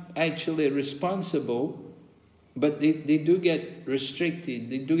not actually responsible, but they do get restricted,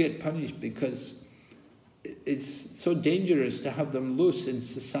 they do get punished because it's so dangerous to have them loose in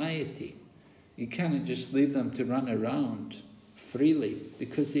society. You can't just leave them to run around freely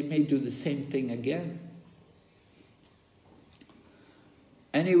because they may do the same thing again.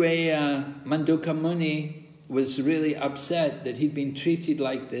 Anyway, Manduka Muni was really upset that he'd been treated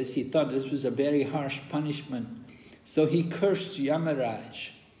like this. He thought this was a very harsh punishment. So he cursed Yamaraj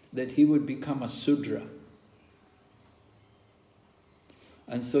that he would become a Sudra.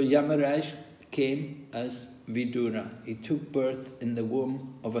 And so Yamaraj came as Vidura. He took birth in the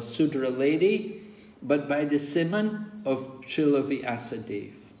womb of a Sudra lady, but by the semen of Srila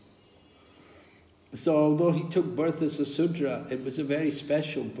Vyasadeva. So although he took birth as a Sudra, it was a very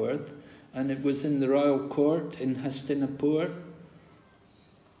special birth, and it was in the royal court in Hastinapur.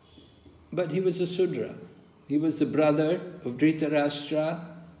 But he was a Sudra. He was the brother of Dhritarashtra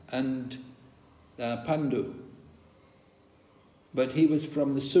and Pandu. But he was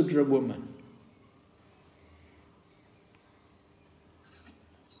from the Sudra woman.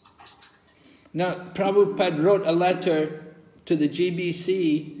 Now, Prabhupada wrote a letter to the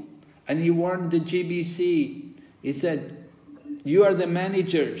GBC, and he warned the GBC. He said, you are the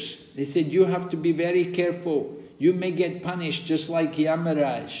managers. He said, you have to be very careful. You may get punished just like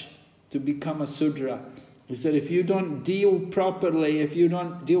Yamaraj to become a Sudra. He said, if you don't deal properly,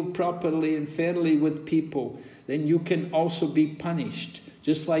 and fairly with people, then you can also be punished.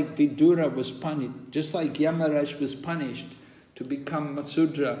 Just like Vidura was punished, just like Yamaraj was punished to become a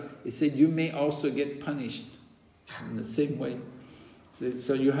Sudra. He said, you may also get punished in the same way.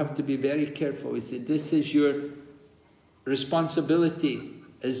 So you have to be very careful. He said, this is your responsibility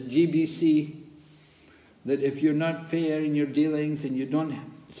as GBC, that if you're not fair in your dealings and you don't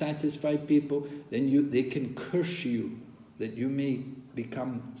satisfy people, then they can curse you, that you may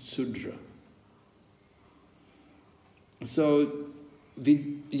become Sudra. So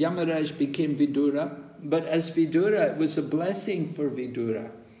Yamaraj became Vidura, but as Vidura, it was a blessing for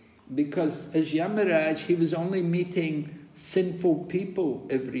Vidura, because as Yamaraj, he was only meeting sinful people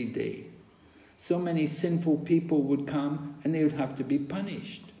every day. So many sinful people would come and they would have to be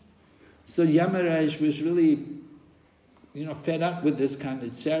punished. So Yamaraj was really, fed up with this kind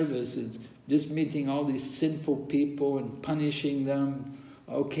of service, just meeting all these sinful people and punishing them.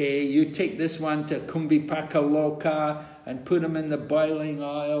 Okay, you take this one to Kumbhipaka Loka and put them in the boiling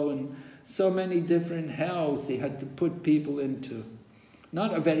oil, and so many different hells they had to put people into.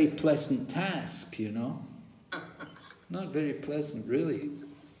 Not a very pleasant task, Not very pleasant, really.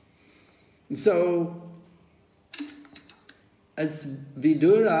 So, as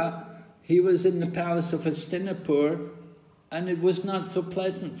Vidura, he was in the palace of Hastinapur, and it was not so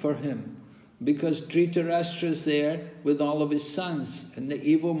pleasant for him, because Dhritarashtra's there with all of his sons, and the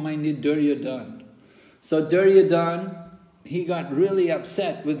evil-minded Duryodhana. So Duryodhana, he got really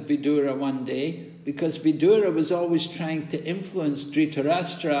upset with Vidura one day, because Vidura was always trying to influence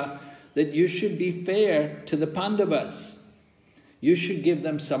Dhritarashtra that you should be fair to the Pandavas. You should give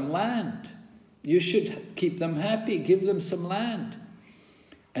them some land. You should keep them happy, give them some land.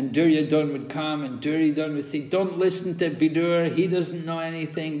 And Duryodhana would come, and Duryodhana would say, don't listen to Vidura, he doesn't know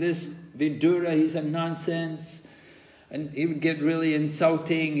anything. This Vidura, he's a nonsense. And he would get really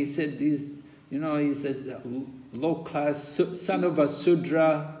insulting. He said, he's a low-class son of a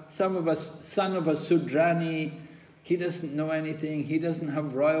Sudra, son of a Sudrani. He doesn't know anything. He doesn't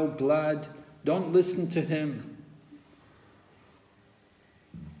have royal blood. Don't listen to him.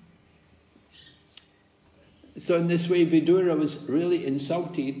 So in this way, Vidura was really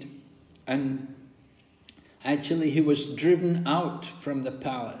insulted, and actually he was driven out from the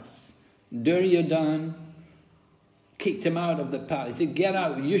palace. Duryodhana kicked him out of the palace. He said, get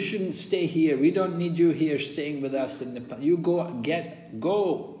out, you shouldn't stay here. We don't need you here staying with us in the palace. You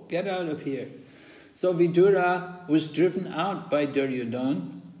get out of here. So Vidura was driven out by Duryodhana.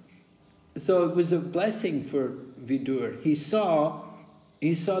 So it was a blessing for Vidura. He saw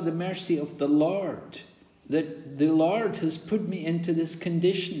the mercy of the Lord, that the Lord has put me into this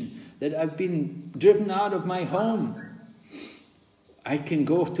condition, that I've been driven out of my home. I can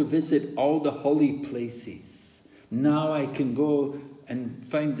go to visit all the holy places. Now I can go and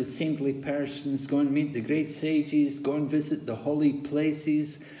find the saintly persons, go and meet the great sages, go and visit the holy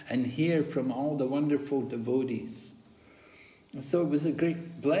places and hear from all the wonderful devotees. And so it was a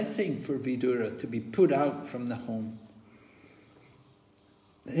great blessing for Vidura to be put out from the home.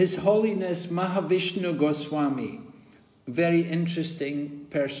 His Holiness Mahavishnu Goswami, very interesting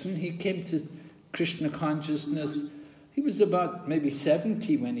person. He came to Krishna consciousness. He was about maybe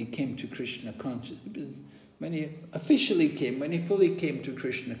 70 when he came to Krishna consciousness. When he officially came, when he fully came to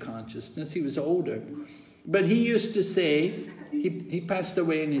Krishna consciousness, he was older. But he used to say, he passed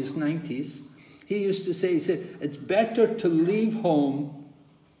away in his 90s, he used to say, he said, it's better to leave home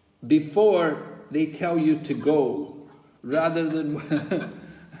before they tell you to go, rather than,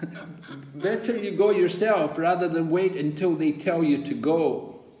 better you go yourself rather than wait until they tell you to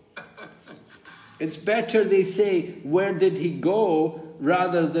go. It's better they say, where did he go,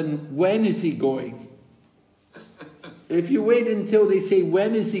 rather than when is he going. If you wait until they say,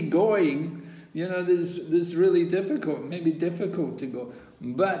 when is he going, you know, this is really difficult, maybe difficult to go.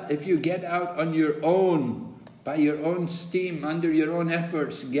 But if you get out on your own, by your own steam, under your own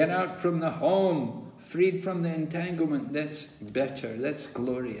efforts, get out from the home, freed from the entanglement, that's better, that's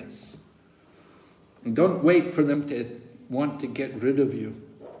glorious. And don't wait for them to want to get rid of you,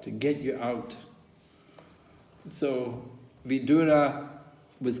 to get you out. So Vidura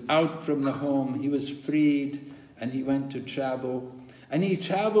was out from the home, he was freed, and he went to travel. And he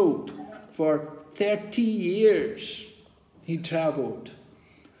traveled for 30 years. He traveled.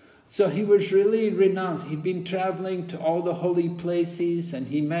 So he was really renowned. He'd been traveling to all the holy places, and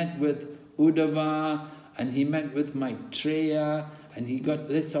he met with Uddhava, and he met with Maitreya, and he got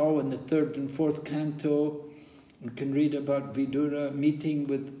this all in the 3rd and 4th canto. You can read about Vidura meeting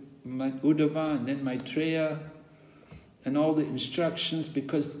with Uddhava and then Maitreya, and all the instructions,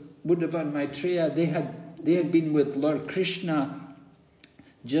 because Uddhava and Maitreya, they had been with Lord Krishna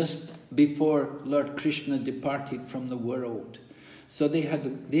just before Lord Krishna departed from the world. So they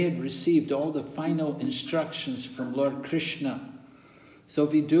had received all the final instructions from Lord Krishna. So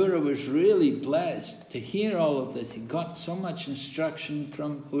Vidura was really blessed to hear all of this. He got so much instruction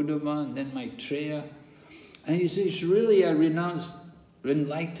from Uddhava and then Maitreya. And he's really a renounced,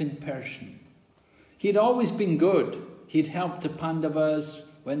 enlightened person. He'd always been good. He'd helped the Pandavas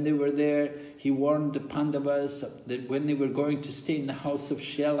when they were there. He warned the Pandavas that when they were going to stay in the house of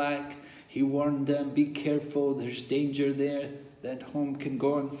Shelak, he warned them, be careful, there's danger there, that home can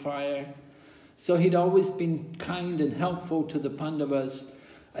go on fire. So he'd always been kind and helpful to the Pandavas.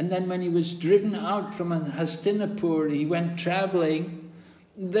 And then when he was driven out from Hastinapur, he went traveling,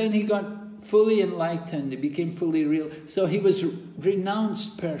 then he got fully enlightened, he became fully real. So he was a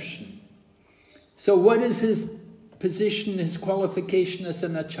renounced person. So what is his position, his qualification as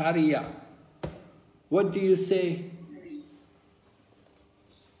an acharya? What do you say?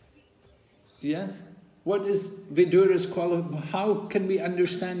 Yes? What is Vidura's qualification? How can we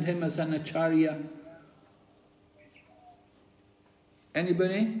understand him as an acharya?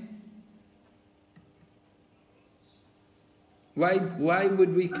 Anybody? Why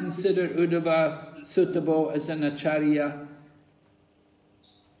would we consider Uddhava suitable as an acharya?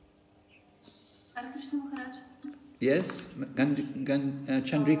 Yes,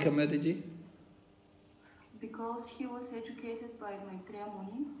 Chandrika Mataji? Because he was educated by Maitreya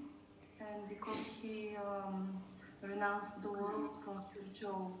Muni, and because he renounced the world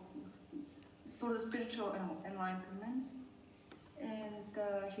for the spiritual enlightenment, and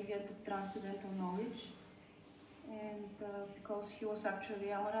he had the transcendental knowledge, and because he was actually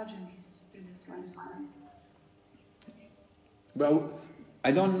Yamaraj in his previous life. Well, I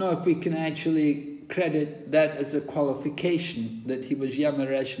don't know if we can actually credit that as a qualification, that he was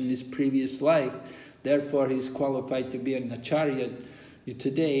Yamaraj in his previous life, therefore he's qualified to be an acharya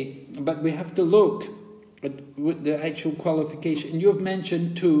today. But we have to look at the actual qualification. And you've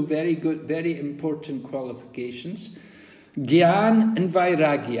mentioned two very good, very important qualifications. Gyan and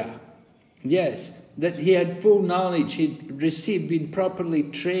Vairagya. Yes, that he had full knowledge, he'd been properly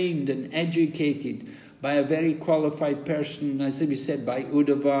trained and educated by a very qualified person, as we said, by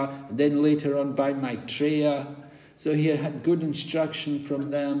Uddhava, then later on by Maitreya. So he had good instruction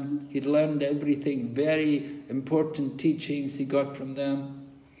from them. He'd learned everything, very important teachings he got from them.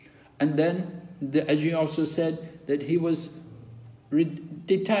 And then, as you also said, that he was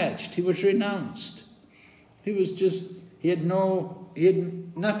detached, he was renounced. He was just, he had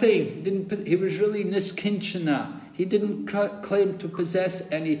nothing, he was really niskinchana. He didn't claim to possess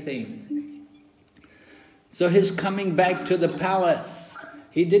anything. So his coming back to the palace,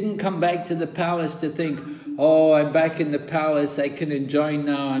 he didn't come back to the palace to think, oh, I'm back in the palace, I can enjoy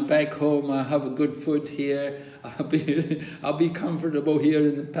now, I'm back home, I have a good food here, I'll be comfortable here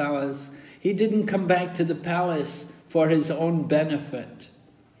in the palace. He didn't come back to the palace for his own benefit,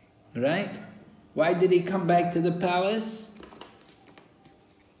 right? Why did he come back to the palace?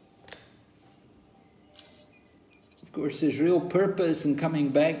 Of course, his real purpose in coming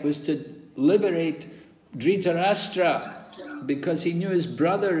back was to liberate Dhritarashtra, because he knew his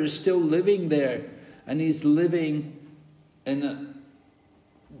brother is still living there, and he's living in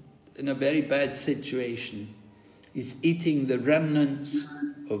a very bad situation. He's eating the remnants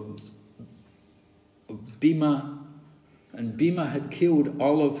of Bhima, and Bhima had killed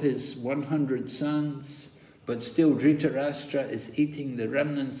all of his 100 sons, but still Dhritarashtra is eating the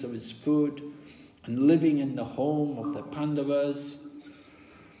remnants of his food and living in the home of the Pandavas.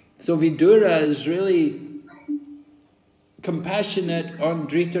 So Vidura is really compassionate on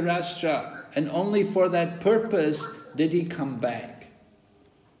Dhritarashtra, and only for that purpose did he come back.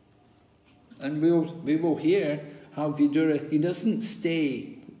 And we will hear how Vidura, he doesn't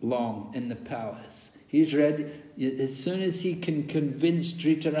stay long in the palace. He's ready, as soon as he can convince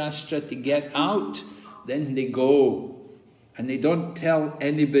Dhritarashtra to get out, then they go. And they don't tell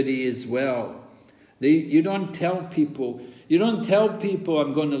anybody as well. You don't tell people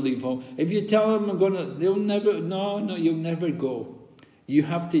I'm going to leave home. If you tell them they'll never, no, you'll never go. You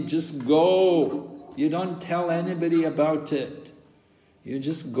have to just go. You don't tell anybody about it. You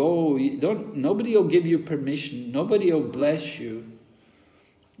just go. Nobody will give you permission. Nobody will bless you.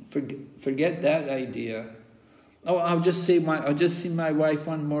 Forget that idea. Oh, I'll just see my wife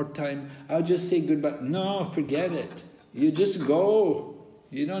one more time. I'll just say goodbye. No, forget it. You just go.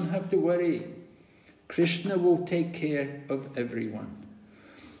 You don't have to worry. Krishna will take care of everyone.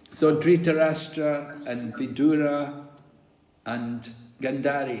 So Dhritarashtra and Vidura and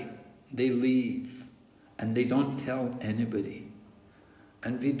Gandhari, they leave and they don't tell anybody.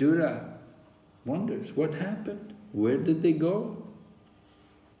 And Vidura wonders, what happened? Where did they go?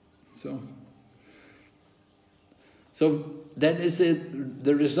 So that is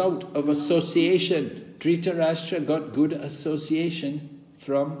the result of association. Dhritarashtra got good association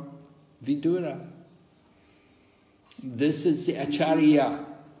from Vidura. This is the acharya,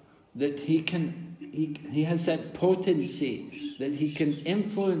 that he has that potency, that he can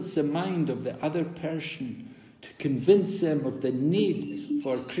influence the mind of the other person to convince them of the need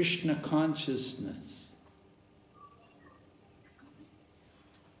for Krishna consciousness.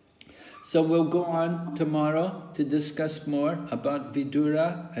 So we'll go on tomorrow to discuss more about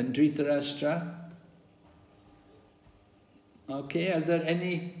Vidura and Dhritarashtra. Okay, are there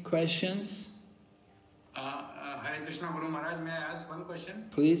any questions? Hare Krishna Guru Maharaj, may I ask one question?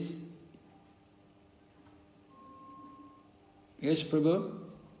 Please. Yes, Prabhu?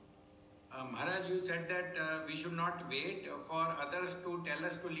 Maharaj, you said that we should not wait for others to tell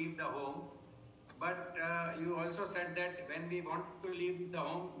us to leave the home. But you also said that when we want to leave the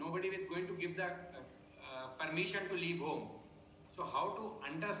home, nobody is going to give the permission to leave home. So how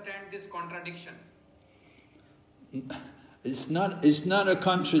to understand this contradiction? It's not a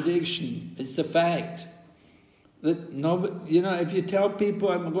contradiction. It's a fact. That nobody, if you tell people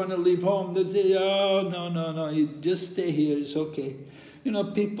I'm going to leave home, they say, "Oh, no, you just stay here. It's okay."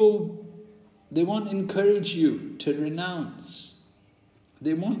 People, they won't encourage you to renounce.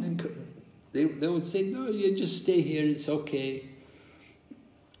 They won't They would say, "No, you just stay here. It's okay."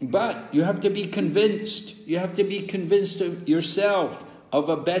 But you have to be convinced. You have to be convinced of yourself, of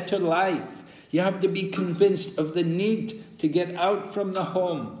a better life. You have to be convinced of the need to get out from the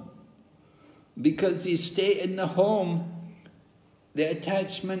home. Because you stay in the home, the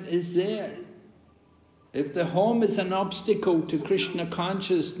attachment is there. If the home is an obstacle to Krishna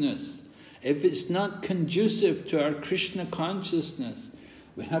consciousness, if it's not conducive to our Krishna consciousness,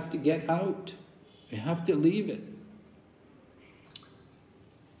 we have to get out. We have to leave it.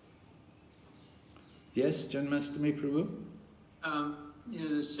 Yes, Janmastami Prabhu?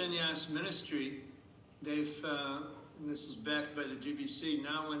 The sannyas ministry, they've, and this is backed by the GBC,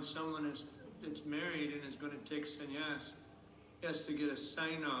 now when someone that's married and is going to take sannyas, he has to get a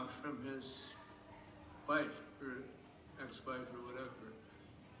sign-off from his wife or ex-wife or whatever.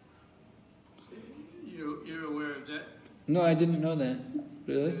 So you're aware of that? No, I didn't know that.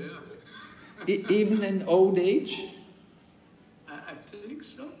 Really? Yeah. Even in old age? I think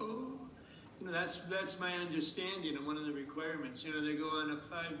so. That's my understanding of one of the requirements. They go on a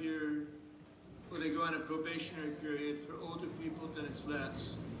 5-year, they go on a probationary period. For older people, then it's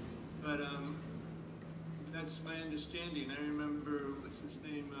less. But that's my understanding. I remember, what's his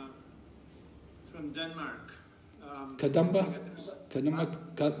name, from Denmark. Kadamba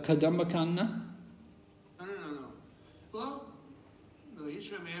Kanna? No. Well, no, he's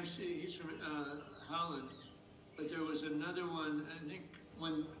from Holland. But there was another one, I think,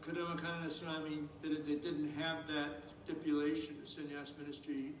 when Kadamba Swami did it, they didn't have that stipulation. The sannyas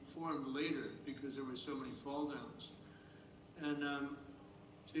ministry formed later because there were so many fall downs. And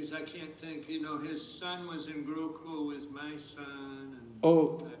Geez, I can't think. You know, his son was in Gurukul with my son, and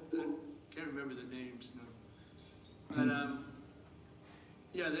Oh. I can't remember the names now. But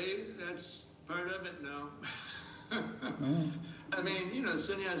yeah, that's part of it now. I mean, you know,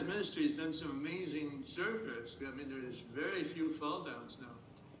 Sannyas Ministry has done some amazing service. I mean, there's very few fall downs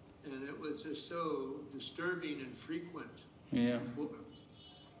now, and it was just so disturbing and frequent. Yeah.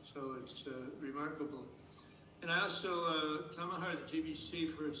 So it's remarkable. And I also, Tamahar, the GBC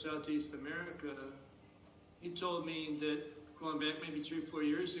for Southeast America, he told me that going back maybe 3 or 4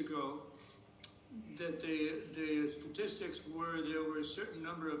 years ago, that the statistics were there were a certain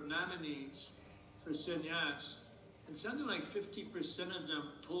number of nominees for sannyas, and something like 50% of them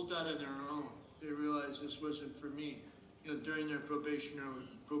pulled out on their own. They realized this wasn't for me, you know, during their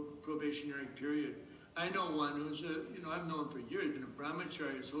probationary period. I know one who's I've known for years, been a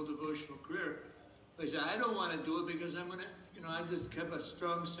brahmachari his whole devotional career. But he said, I don't want to do it because I'm going to, I just have a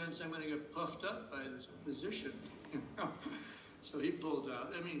strong sense I'm going to get puffed up by this position. So he pulled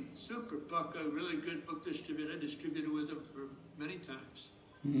out. I mean, super buck, a really good book distributor. I distributed with him for many times.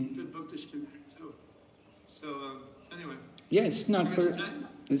 Good book distributor too. So anyway. Yeah, it's not for everyone.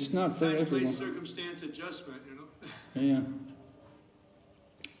 Place, circumstance adjustment, Yeah.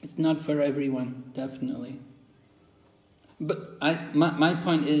 It's not for everyone, definitely. But my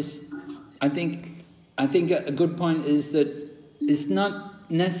point is, I think a good point is that it's not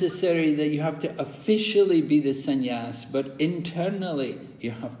necessary that you have to officially be the sannyas, but internally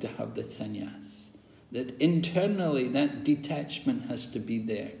you have to have the sannyas. That internally that detachment has to be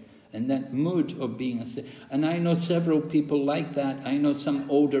there, and that mood of being a sannyas. And I know several people like that. I know some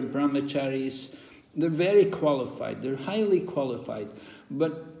older brahmacharis. They're very qualified. They're highly qualified.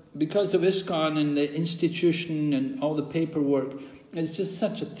 But because of ISKCON and the institution and all the paperwork, it's just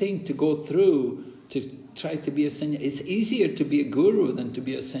such a thing to go through to try to be a sannyasi. It's easier to be a guru than to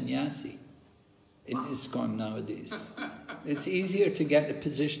be a sannyasi in ISKCON nowadays. It's easier to get a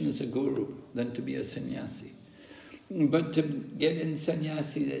position as a guru than to be a sannyasi. But to get in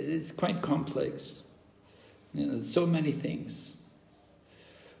sannyasi, it's quite complex. So many things.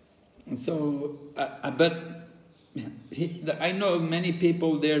 And so, I know many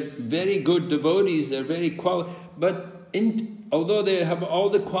people, they're very good devotees, they're very but although they have all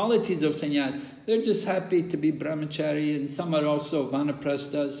the qualities of sannyas, they're just happy to be brahmachari, and some are also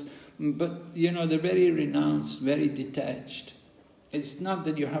vanaprasthas, but they're very renounced, very detached. It's not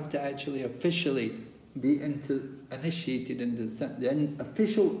that you have to actually officially be initiated into the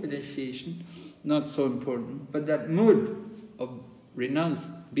official initiation, not so important, but that mood of renounced,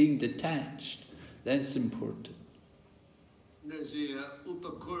 being detached, that's important. There's the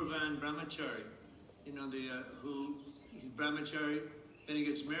Upakurvan brahmachari, who he's brahmachari, then he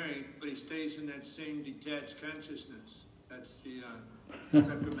gets married, but he stays in that same detached consciousness. That's the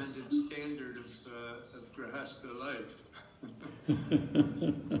recommended standard of grahastha life.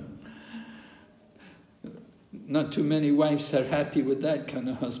 Not too many wives are happy with that kind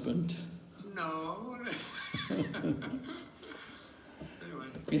of husband. No. Anyway.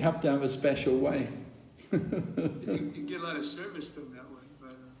 You have to have a special wife. You can get a lot of service done that way,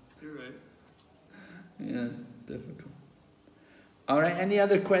 but you're right. Yeah, difficult. All right, any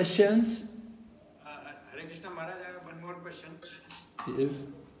other questions? Hare Krishna Maharaj, I have one more question. Yes.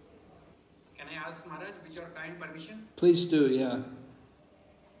 Can I ask Maharaj with your kind permission? Please do, yeah.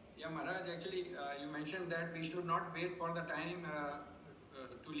 Yeah, Maharaj, actually, you mentioned that we should not wait for the time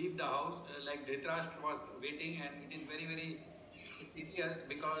to leave the house, like Dhritarashtra was waiting, and it is very, very serious,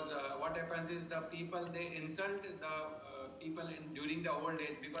 because what happens is the people, they insult the people during the old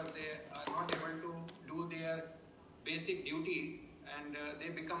age because they are not able to do their basic duties, and they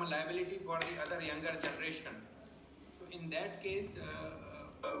become a liability for the other younger generation. So in that case,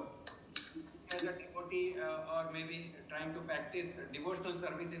 as a devotee or maybe trying to practice devotional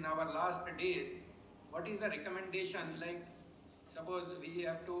service in our last days, what is the recommendation? Like, suppose we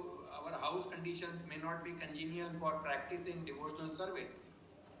have to, our house conditions may not be congenial for practicing devotional service.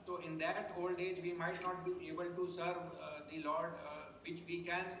 So in that old age, we might not be able to serve the Lord, which we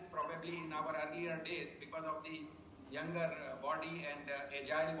can probably in our earlier days because of the younger body and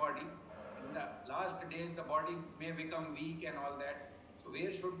agile body. In the last days, the body may become weak and all that. So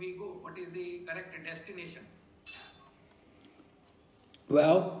where should we go? What is the correct destination?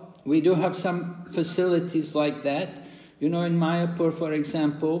 Well, we do have some facilities like that. In Mayapur, for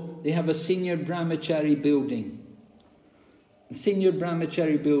example, they have a senior brahmachari building. Senior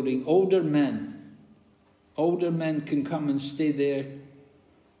brahmachari building, older men. Older men can come and stay there,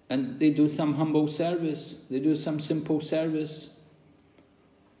 and they do some humble service. They do some simple service.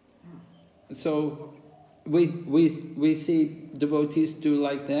 So, we see devotees do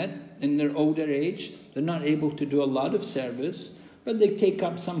like that in their older age. They're not able to do a lot of service, but they take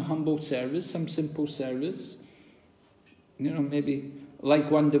up some humble service, some simple service. Maybe like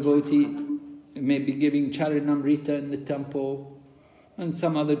one devotee, maybe giving Charanamrita in the temple, and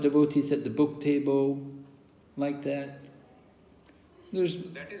some other devotees at the book table, like that.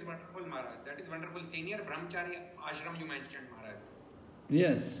 That is wonderful, Maharaj. That is wonderful. Senior Brahmachari ashram you mentioned, Maharaj.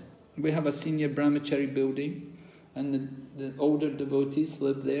 Yes, we have a senior Brahmachari building, and the older devotees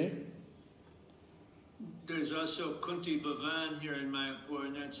live there. There's also Kunti Bhavan here in Mayapur,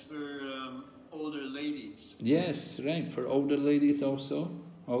 and that's for older ladies. Yes, right, for older ladies also.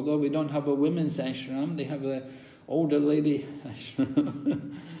 Although we don't have a women's ashram, they have the older lady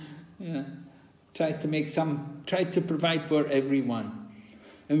ashram. Yeah. Try to provide for everyone.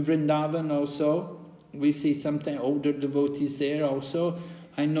 In Vrindavan also, we see sometimes older devotees there also.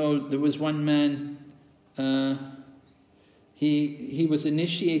 I know there was one man, he was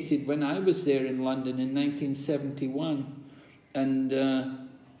initiated when I was there in London in 1971, and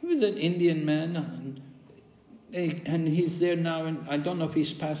he was an Indian man, and he's there now, and I don't know if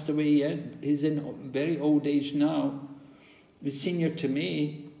he's passed away yet. He's in very old age now. He's senior to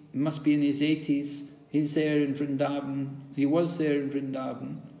me, must be in his 80s. He's there in Vrindavan. He was there in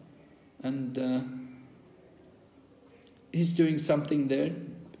Vrindavan, and he's doing something there,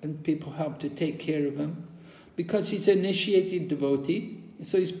 and people help to take care of him. Because he's an initiated devotee,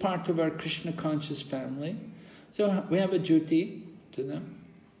 so he's part of our Krishna conscious family. So we have a duty to them.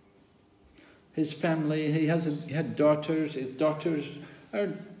 His family, he had daughters. His daughters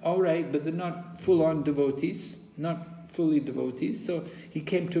are all right, but they're not full-on devotees, not fully devotees. So he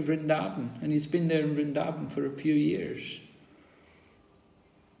came to Vrindavan, and he's been there in Vrindavan for a few years.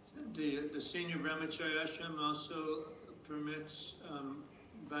 The senior Brahmachari ashram also permits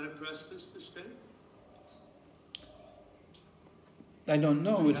Vanaprasthas to stay? I don't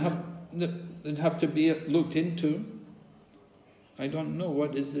know. It'd have to be looked into. I don't know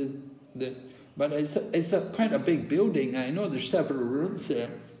what is but it's a quite a big building. I know there's several rooms there,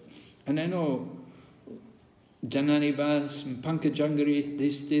 and I know Jananivas and Pankajangari, they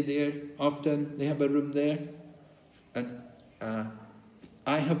stay there often. They have a room there, and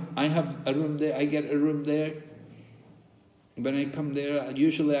I have a room there. I get a room there. When I come there,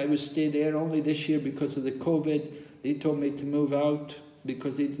 usually I would stay there. Only this year, because of the COVID, they told me to move out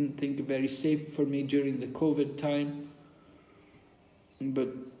because they didn't think it very safe for me during the COVID time. But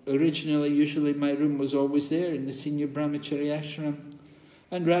originally, usually my room was always there in the senior Brahmachari ashram.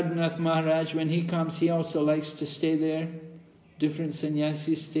 And Radhanath Maharaj, when he comes, he also likes to stay there. Different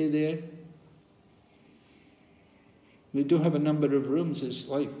sannyasis stay there. We do have a number of rooms. It's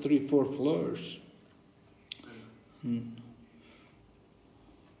like 3-4 floors.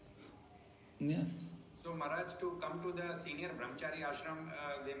 Yes. So Maharaj, to come to the senior Brahmachari ashram,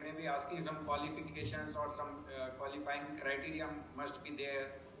 they may be asking some qualifications or some qualifying criteria must be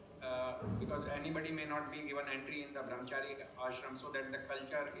there, because anybody may not be given entry in the Brahmachari ashram, so that the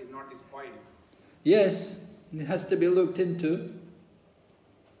culture is not spoiled. Yes, it has to be looked into.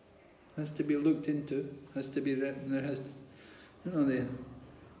 Has to be looked into. Has to be written. There has to,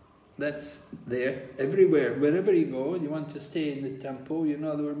 that's there everywhere. Wherever you go, you want to stay in the temple.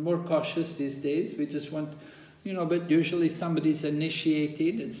 We're more cautious these days. We just want, but usually somebody's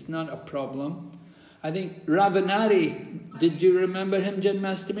initiated. It's not a problem. I think Ravanari, did you remember him,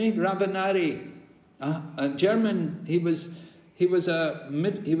 Janmastami? Ravanari, a German. He was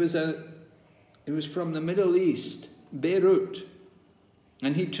from the Middle East, Beirut,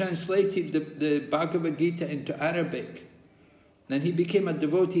 and he translated the Bhagavad Gita into Arabic. Then he became a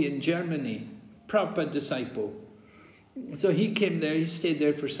devotee in Germany, Prabhupada disciple. So he came there, he stayed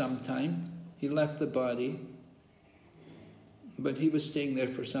there for some time. He left the body, but he was staying there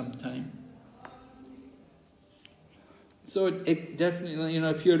for some time. So it definitely,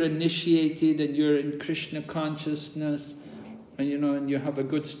 if you're initiated and you're in Krishna consciousness, and and you have a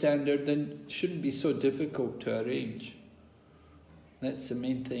good standard, then it shouldn't be so difficult to arrange. That's the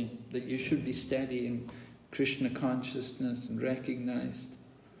main thing, that you should be steady in Krishna consciousness and recognized.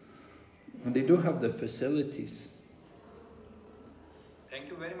 And they do have the facilities. Thank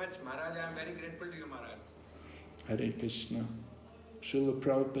you very much, Maharaj. I am very grateful to you, Maharaj. Hare Krishna. Srila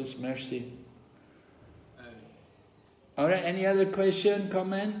Prabhupada's mercy. Alright, any other question,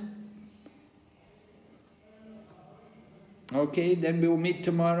 comment? Okay, then we will meet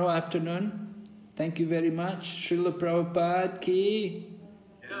tomorrow afternoon. Thank you very much. Srila Prabhupada ki.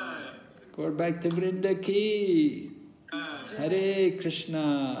 Gaur Bhakti Vrinda ki. Hare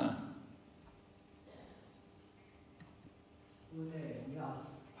Krishna.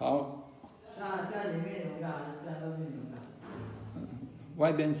 How?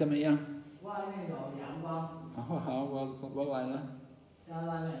 Why Ben Samaya? 外面有阳光， What line? 在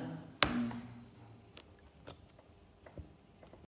外面啊，